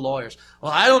that to the lawyers.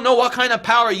 Well, I don't know what kind of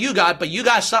power you got, but you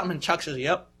got something. And Chuck says,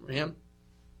 yep, him.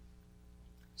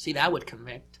 See, that would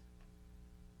convict.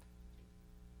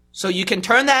 So you can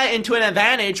turn that into an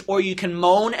advantage, or you can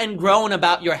moan and groan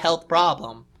about your health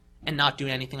problem and not do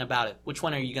anything about it. Which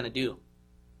one are you going to do?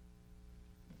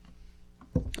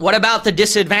 What about the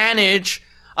disadvantage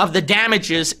of the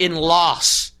damages in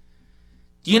loss?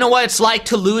 Do you know what it's like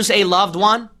to lose a loved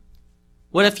one?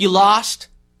 What if you lost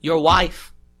your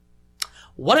wife?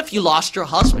 What if you lost your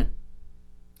husband?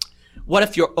 What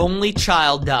if your only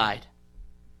child died?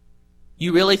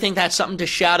 You really think that's something to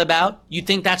shout about? You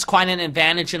think that's quite an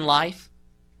advantage in life?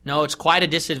 No, it's quite a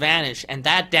disadvantage. And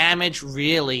that damage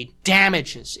really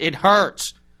damages. It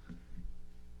hurts.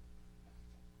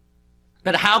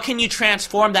 But how can you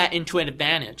transform that into an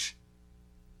advantage?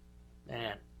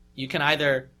 Man, you can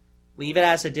either leave it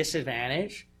as a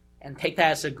disadvantage and take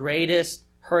that as the greatest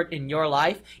hurt in your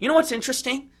life. You know what's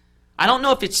interesting? I don't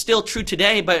know if it's still true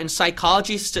today, but in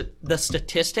psychology, the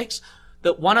statistics,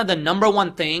 that one of the number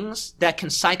one things that can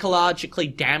psychologically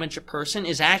damage a person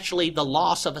is actually the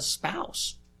loss of a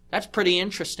spouse. That's pretty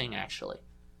interesting, actually.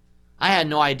 I had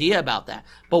no idea about that.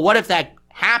 But what if that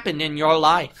happened in your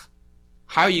life?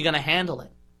 How are you going to handle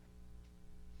it?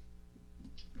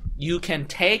 You can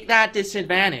take that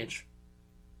disadvantage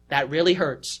that really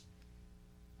hurts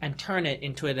and turn it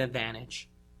into an advantage.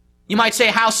 You might say,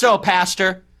 how so,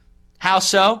 Pastor? How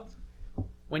so?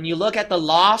 When you look at the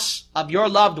loss of your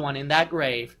loved one in that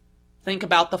grave, think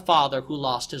about the father who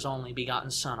lost his only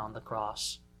begotten son on the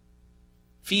cross.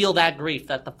 Feel that grief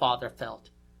that the father felt.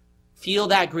 Feel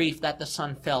that grief that the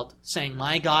son felt, saying,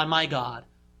 my God,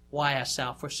 why hast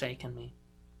thou forsaken me?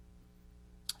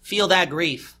 Feel that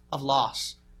grief of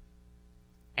loss,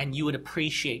 and you would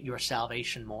appreciate your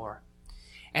salvation more.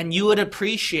 And you would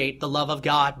appreciate the love of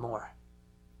God more.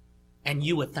 And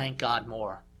you would thank God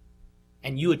more.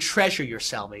 And you would treasure your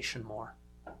salvation more.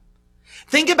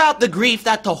 Think about the grief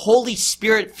that the Holy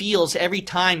Spirit feels every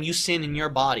time you sin in your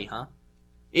body, huh?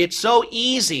 It's so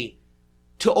easy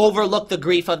to overlook the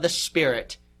grief of the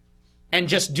Spirit and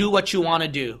just do what you want to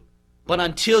do. But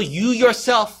until you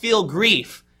yourself feel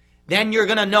grief, then you're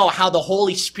going to know how the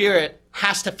Holy Spirit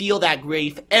has to feel that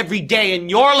grief every day in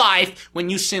your life when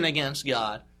you sin against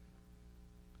God.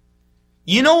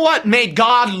 You know what made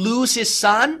God lose his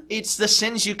son? It's the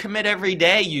sins you commit every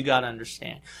day, you got to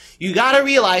understand. You got to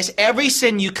realize every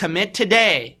sin you commit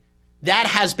today, that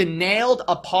has been nailed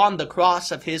upon the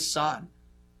cross of his son.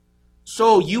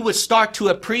 So you would start to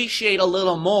appreciate a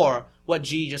little more what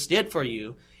Jesus did for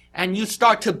you. And you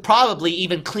start to probably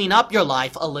even clean up your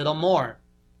life a little more.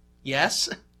 Yes?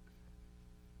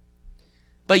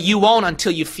 But you won't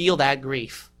until you feel that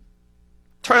grief.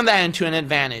 Turn that into an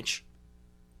advantage.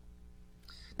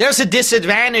 There's a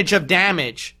disadvantage of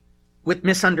damage with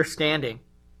misunderstanding.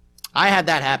 I had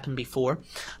that happen before.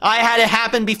 I had it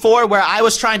happen before where I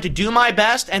was trying to do my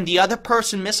best and the other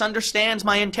person misunderstands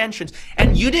my intentions.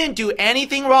 And you didn't do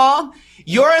anything wrong.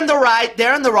 You're in the right,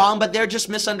 they're in the wrong, but they're just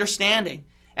misunderstanding.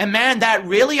 And man, that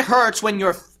really hurts when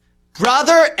your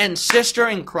brother and sister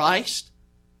in Christ,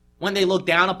 when they look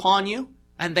down upon you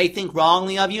and they think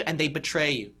wrongly of you and they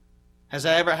betray you. Has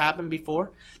that ever happened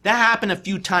before? That happened a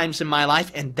few times in my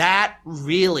life and that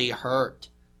really hurt.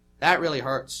 That really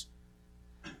hurts.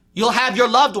 You'll have your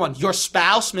loved one, your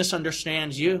spouse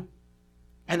misunderstands you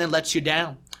and then lets you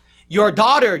down. Your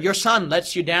daughter, your son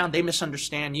lets you down. They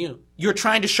misunderstand you. You're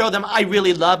trying to show them, I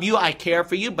really love you, I care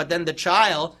for you, but then the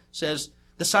child says,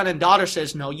 the son and daughter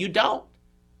says, no, you don't.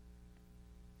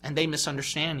 And they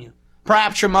misunderstand you.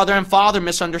 Perhaps your mother and father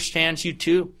misunderstands you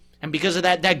too. And because of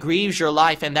that, that grieves your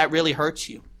life and that really hurts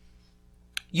you.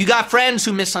 You got friends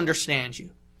who misunderstand you.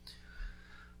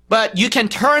 But you can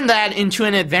turn that into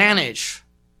an advantage.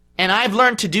 And I've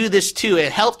learned to do this too.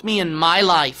 It helped me in my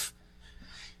life.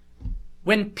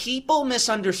 When people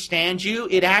misunderstand you,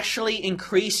 it actually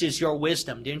increases your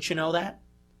wisdom. Didn't you know that?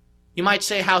 You might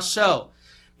say, how so?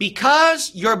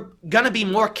 Because you're going to be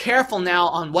more careful now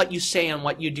on what you say and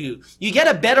what you do. You get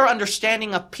a better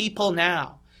understanding of people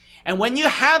now. And when you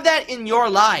have that in your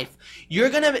life, you're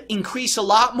going to increase a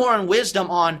lot more in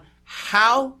wisdom on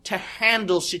how to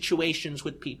handle situations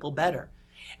with people better.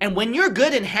 And when you're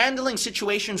good in handling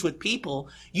situations with people,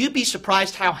 you'd be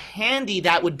surprised how handy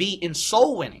that would be in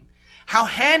soul winning. How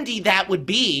handy that would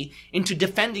be into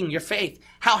defending your faith.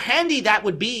 How handy that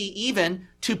would be even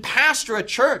to pastor a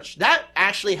church. That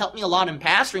actually helped me a lot in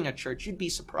pastoring a church. You'd be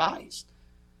surprised.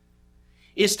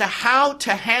 Is to how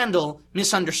to handle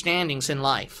misunderstandings in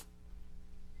life.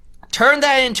 Turn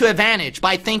that into advantage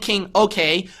by thinking,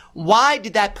 okay, why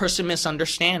did that person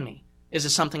misunderstand me? Is it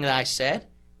something that I said?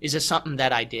 Is it something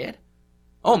that I did?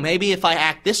 Oh, maybe if I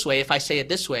act this way, if I say it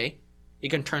this way, it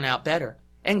can turn out better.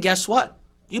 And guess what?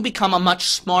 You become a much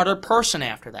smarter person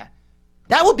after that.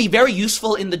 That will be very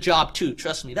useful in the job too.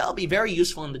 Trust me, that will be very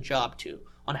useful in the job too,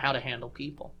 on how to handle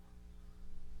people.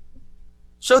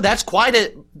 So that's quite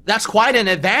an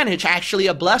advantage, actually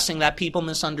a blessing that people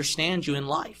misunderstand you in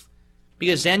life.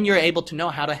 Because then you're able to know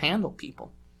how to handle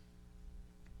people.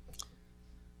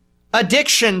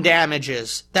 Addiction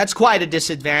damages. That's quite a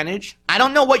disadvantage. I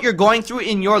don't know what you're going through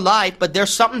in your life, but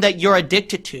there's something that you're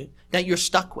addicted to, that you're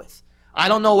stuck with. I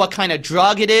don't know what kind of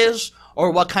drug it is,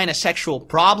 or what kind of sexual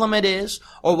problem it is,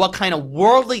 or what kind of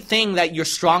worldly thing that you're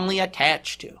strongly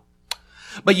attached to.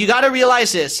 But you got to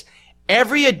realize this.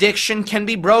 Every addiction can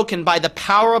be broken by the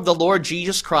power of the Lord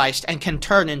Jesus Christ and can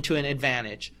turn into an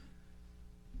advantage.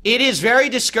 It is very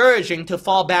discouraging to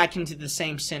fall back into the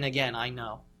same sin again, I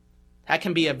know. That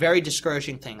can be a very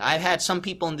discouraging thing. I've had some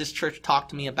people in this church talk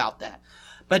to me about that.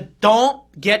 But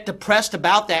don't get depressed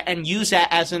about that and use that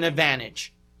as an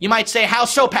advantage. You might say, how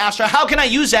so, Pastor? How can I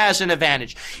use that as an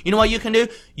advantage? You know what you can do?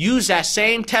 Use that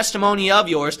same testimony of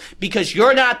yours because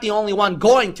you're not the only one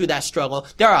going through that struggle.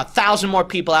 There are 1,000 more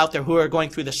people out there who are going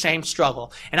through the same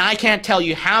struggle. And I can't tell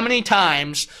you how many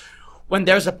times when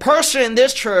there's a person in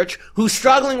this church who's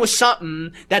struggling with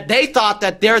something that they thought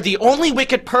that they're the only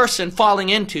wicked person falling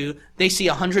into, they see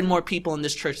 100 more people in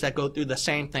this church that go through the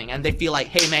same thing. And they feel like,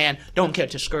 hey man, don't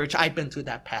get discouraged. I've been through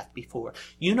that path before.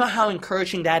 You know how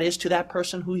encouraging that is to that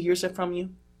person who hears it from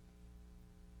you?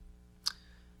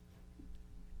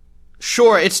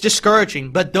 Sure, it's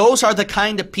discouraging, but those are the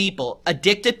kind of people,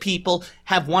 addicted people,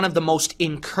 have one of the most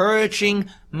encouraging,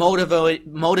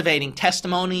 motivating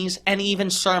testimonies and even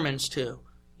sermons too.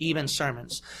 Even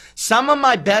sermons. Some of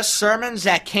my best sermons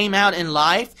that came out in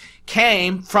life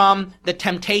came from the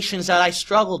temptations that I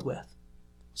struggled with.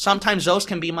 Sometimes those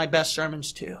can be my best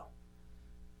sermons too.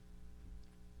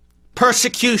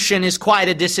 Persecution is quite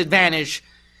a disadvantage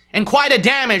and quite a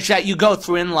damage that you go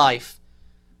through in life.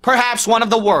 Perhaps one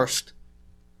of the worst.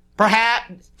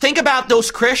 Perhaps, think about those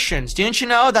Christians. Didn't you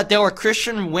know that there were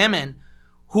Christian women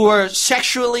who were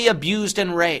sexually abused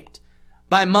and raped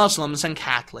by Muslims and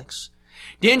Catholics?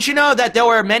 Didn't you know that there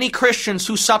were many Christians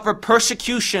who suffered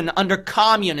persecution under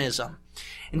communism?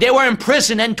 And they were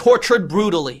imprisoned and tortured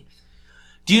brutally.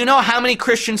 Do you know how many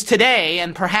Christians today,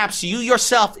 and perhaps you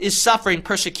yourself, is suffering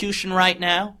persecution right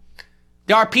now?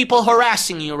 There are people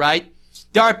harassing you, right?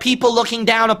 There are people looking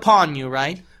down upon you,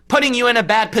 right? Putting you in a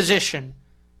bad position.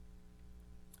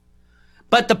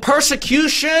 But the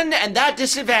persecution and that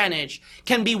disadvantage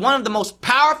can be one of the most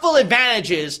powerful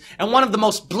advantages and one of the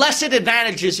most blessed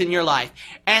advantages in your life.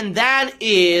 And that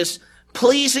is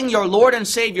pleasing your Lord and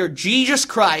Savior, Jesus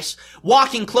Christ,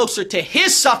 walking closer to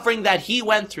His suffering that He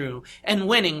went through and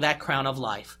winning that crown of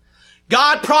life.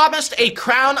 God promised a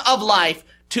crown of life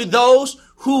to those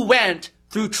who went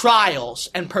through trials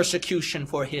and persecution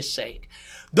for His sake.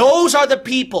 Those are the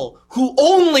people who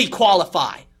only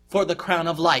qualify for the crown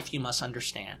of life, you must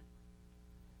understand.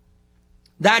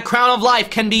 That crown of life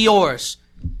can be yours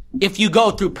if you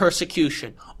go through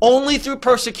persecution. Only through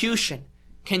persecution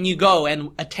can you go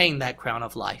and attain that crown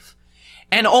of life.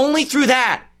 And only through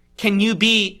that can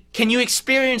you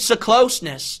experience the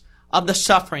closeness of the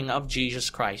suffering of Jesus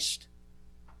Christ.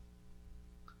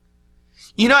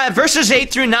 You know, at verses 8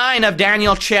 through 9 of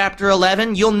Daniel chapter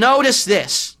 11, you'll notice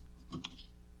this.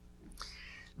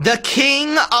 The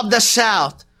king of the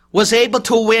south was able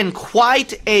to win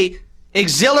quite a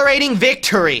exhilarating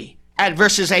victory at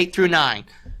verses 8 through 9.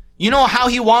 You know how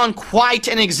he won quite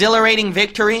an exhilarating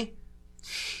victory?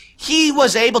 He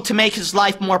was able to make his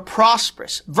life more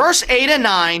prosperous. Verse 8 and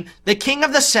 9, the king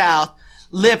of the south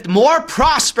lived more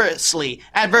prosperously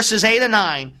at verses 8 and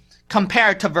 9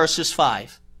 compared to verses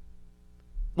 5.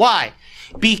 Why?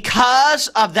 Because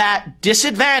of that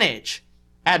disadvantage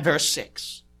at verse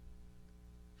 6.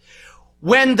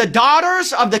 When the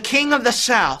daughters of the king of the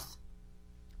south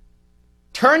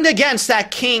turned against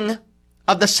that king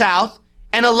of the south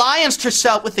and allianced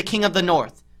herself with the king of the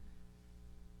north,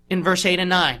 in verse 8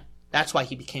 and 9, that's why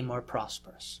he became more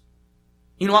prosperous.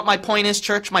 You know what my point is,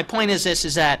 church? My point is this,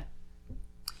 is that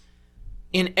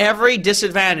in every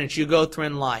disadvantage you go through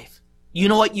in life, you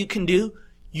know what you can do?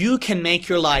 You can make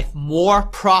your life more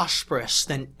prosperous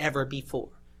than ever before.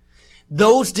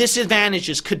 Those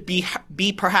disadvantages could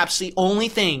be perhaps the only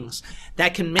things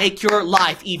that can make your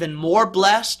life even more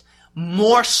blessed,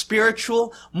 more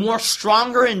spiritual, more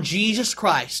stronger in Jesus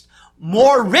Christ,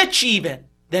 more rich even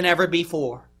than ever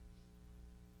before.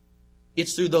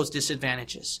 It's through those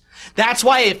disadvantages. That's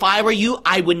why if I were you,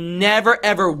 I would never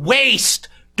ever waste,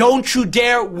 don't you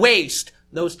dare waste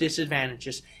those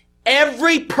disadvantages.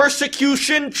 Every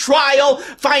persecution, trial,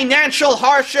 financial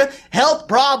hardship, health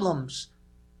problems,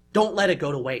 don't let it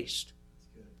go to waste.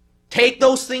 Take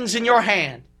those things in your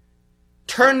hand,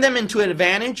 turn them into an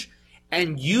advantage,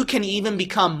 and you can even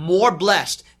become more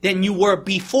blessed than you were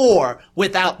before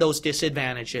without those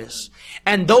disadvantages.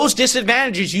 And those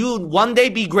disadvantages, you would one day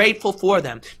be grateful for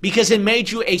them because it made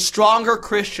you a stronger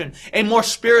Christian, a more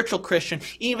spiritual Christian,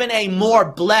 even a more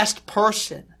blessed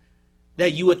person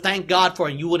that you would thank God for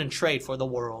and you wouldn't trade for the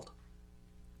world.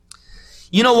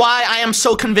 You know why I am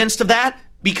so convinced of that?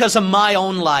 Because of my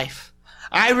own life.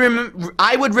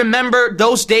 I would remember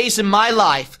those days in my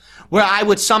life where I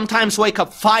would sometimes wake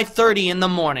up 5:30 in the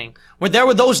morning, where there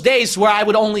were those days where I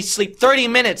would only sleep 30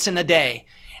 minutes in a day.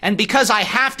 And because I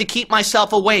have to keep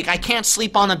myself awake, I can't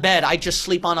sleep on a bed, I just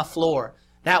sleep on a floor.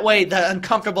 That way the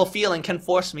uncomfortable feeling can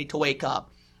force me to wake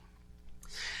up.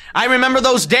 I remember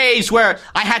those days where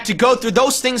I had to go through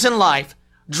those things in life,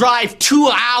 drive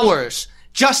 2 hours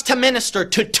just to minister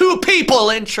to 2 people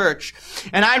in church.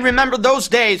 And I remember those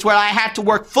days where I had to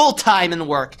work full-time in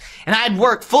work, and I'd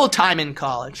work full-time in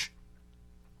college.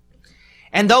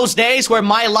 And those days where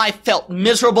my life felt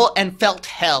miserable and felt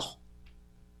hell.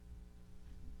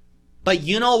 But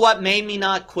you know what made me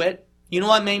not quit? You know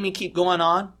what made me keep going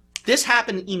on? This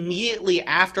happened immediately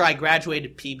after I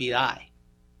graduated PBI.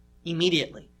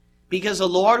 Immediately. Because the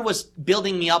Lord was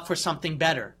building me up for something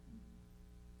better.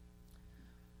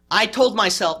 I told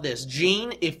myself this,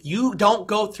 Gene, if you don't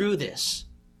go through this,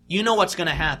 you know what's going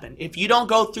to happen. If you don't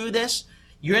go through this,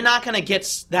 you're not going to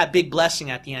get that big blessing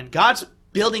at the end. God's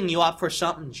building you up for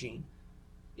something, Gene.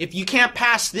 If you can't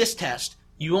pass this test,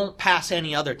 you won't pass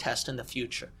any other test in the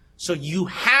future. So you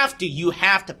have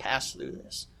to pass through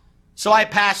this. So I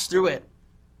passed through it.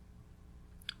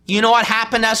 You know what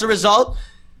happened as a result?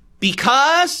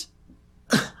 Because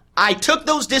I took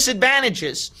those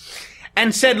disadvantages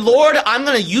and said, Lord, I'm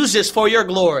going to use this for your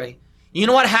glory. You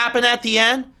know what happened at the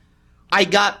end? I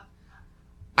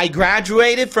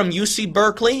graduated from UC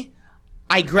Berkeley.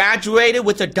 I graduated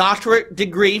with a doctorate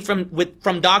degree from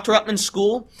Dr. Upman's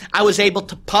school. I was able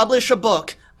to publish a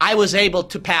book. I was able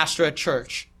to pastor a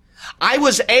church. I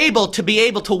was able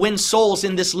to win souls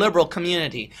in this liberal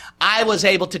community. I was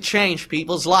able to change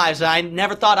people's lives that I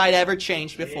never thought I'd ever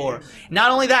change before. Yeah.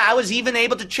 Not only that, I was even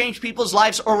able to change people's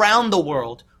lives around the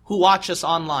world who watch us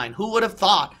online. Who would have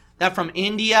thought that from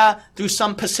India through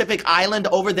some Pacific island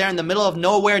over there in the middle of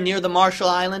nowhere near the Marshall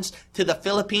Islands to the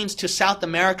Philippines to South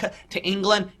America to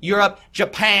England, Europe,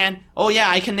 Japan. Oh yeah,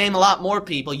 I can name a lot more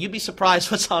people. You'd be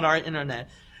surprised what's on our internet.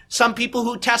 Some people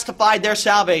who testified their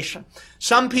salvation.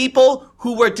 Some people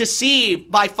who were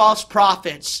deceived by false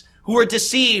prophets, who were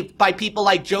deceived by people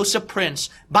like Joseph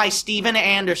Prince, by Stephen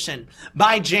Anderson,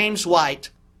 by James White,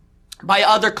 by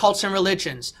other cults and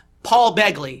religions, Paul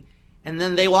Begley. And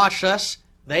then they watched us.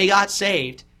 They got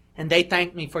saved, and they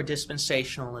thanked me for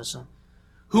dispensationalism.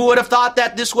 Who would have thought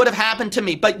that this would have happened to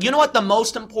me? But you know what the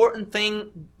most important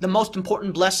thing, the most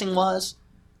important blessing was?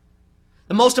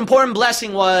 The most important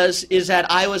blessing is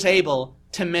that I was able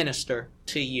to minister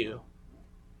to you.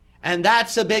 And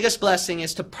that's the biggest blessing,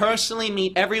 is to personally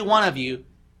meet every one of you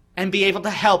and be able to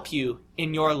help you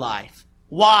in your life.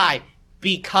 Why?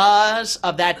 Because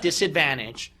of that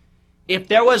disadvantage. If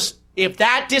those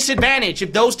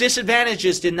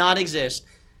disadvantages did not exist,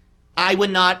 I would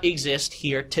not exist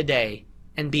here today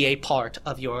and be a part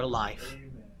of your life.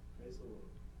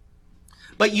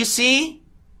 But you see,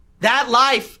 that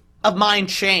life of mine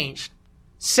changed.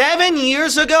 7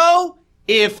 years ago,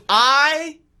 if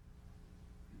I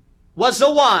was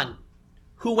the one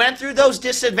who went through those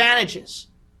disadvantages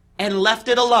and left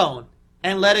it alone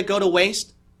and let it go to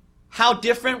waste, how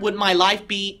different would my life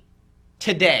be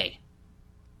today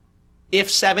if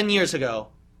 7 years ago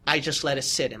I just let it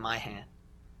sit in my hand?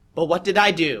 But what did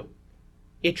I do?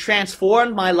 It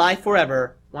transformed my life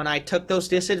forever when I took those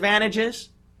disadvantages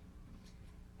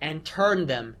and turned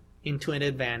them into an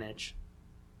advantage.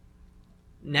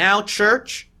 Now,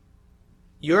 church,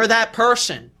 you're that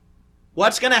person.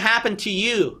 What's going to happen to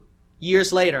you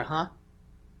years later, huh?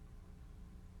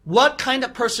 What kind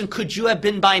of person could you have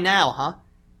been by now, huh?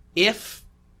 If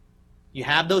you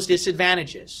have those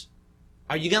disadvantages.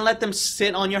 Are you going to let them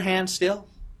sit on your hands still?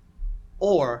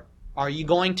 Or are you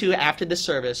going to, after the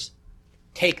service,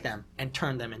 take them and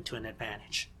turn them into an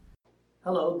advantage?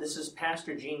 Hello, this is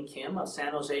Pastor Gene Kim of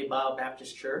San Jose Bible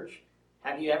Baptist Church.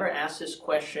 Have you ever asked this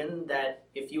question, that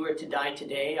if you were to die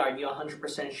today, are you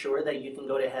 100% sure that you can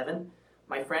go to heaven?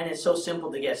 My friend, it's so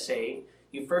simple to get saved.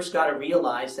 You first got to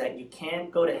realize that you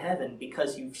can't go to heaven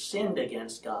because you've sinned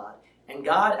against God. And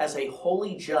God, as a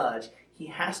holy judge, He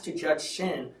has to judge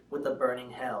sin with a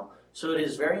burning hell. So it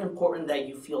is very important that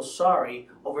you feel sorry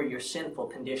over your sinful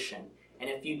condition. And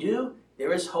if you do,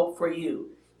 there is hope for you.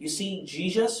 You see,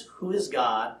 Jesus, who is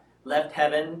God, left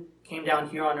heaven, came down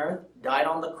here on earth, died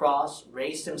on the cross,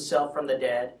 raised Himself from the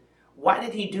dead. Why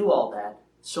did He do all that?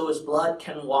 So His blood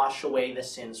can wash away the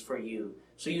sins for you.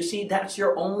 So you see, that's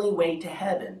your only way to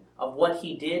heaven, of what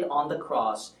He did on the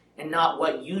cross, and not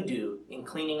what you do in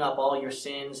cleaning up all your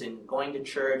sins and going to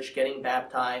church, getting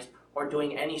baptized, or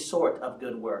doing any sort of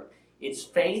good work. It's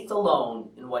faith alone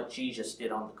in what Jesus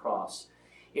did on the cross.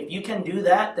 If you can do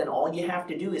that, then all you have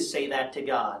to do is say that to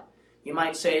God. You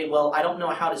might say, well, I don't know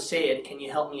how to say it. Can you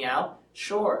help me out?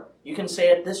 Sure. You can say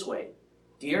it this way.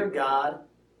 Dear God,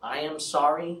 I am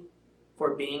sorry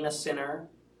for being a sinner.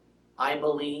 I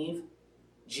believe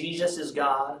Jesus is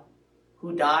God,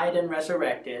 who died and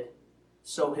resurrected,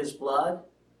 so His blood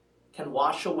can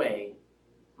wash away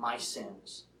my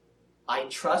sins. I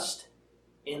trust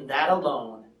in that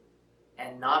alone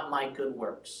and not my good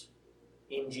works.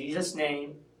 In Jesus'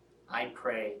 name, I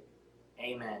pray.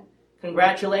 Amen.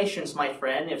 Congratulations, my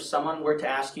friend. If someone were to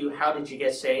ask you, how did you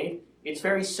get saved? It's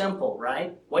very simple,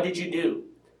 right? What did you do?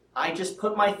 I just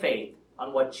put my faith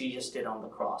on what Jesus did on the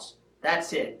cross.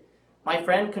 That's it. My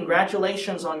friend,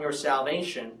 congratulations on your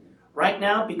salvation. Right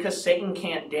now, because Satan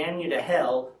can't damn you to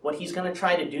hell, what he's going to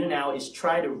try to do now is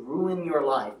try to ruin your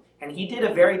life. And he did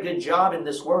a very good job in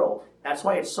this world. That's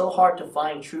why it's so hard to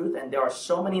find truth, and there are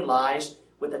so many lies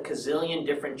with a gazillion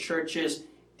different churches,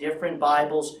 different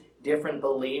Bibles, different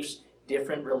beliefs,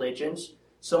 different religions.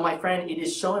 So my friend, it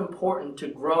is so important to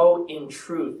grow in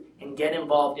truth and get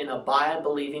involved in a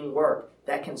Bible-believing work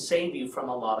that can save you from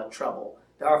a lot of trouble.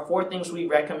 There are 4 things we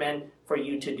recommend for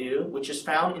you to do, which is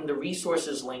found in the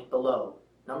resources link below.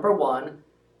 Number 1,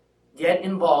 get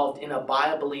involved in a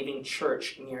Bible-believing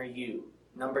church near you.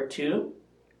 Number 2,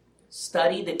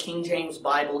 study the King James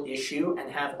Bible issue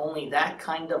and have only that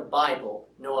kind of Bible,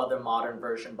 no other modern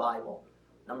version Bible.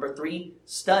 Number 3,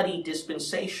 study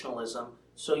dispensationalism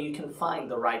so you can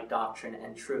find the right doctrine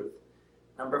and truth.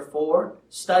 Number 4,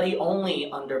 study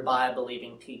only under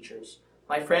Bible-believing teachers.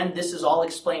 My friend, this is all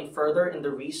explained further in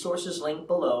the resources link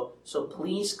below, so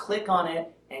please click on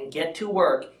it and get to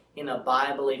work in a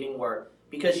Bible-believing work,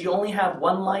 because you only have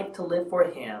one life to live for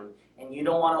Him, and you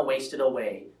don't want to waste it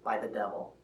away by the devil.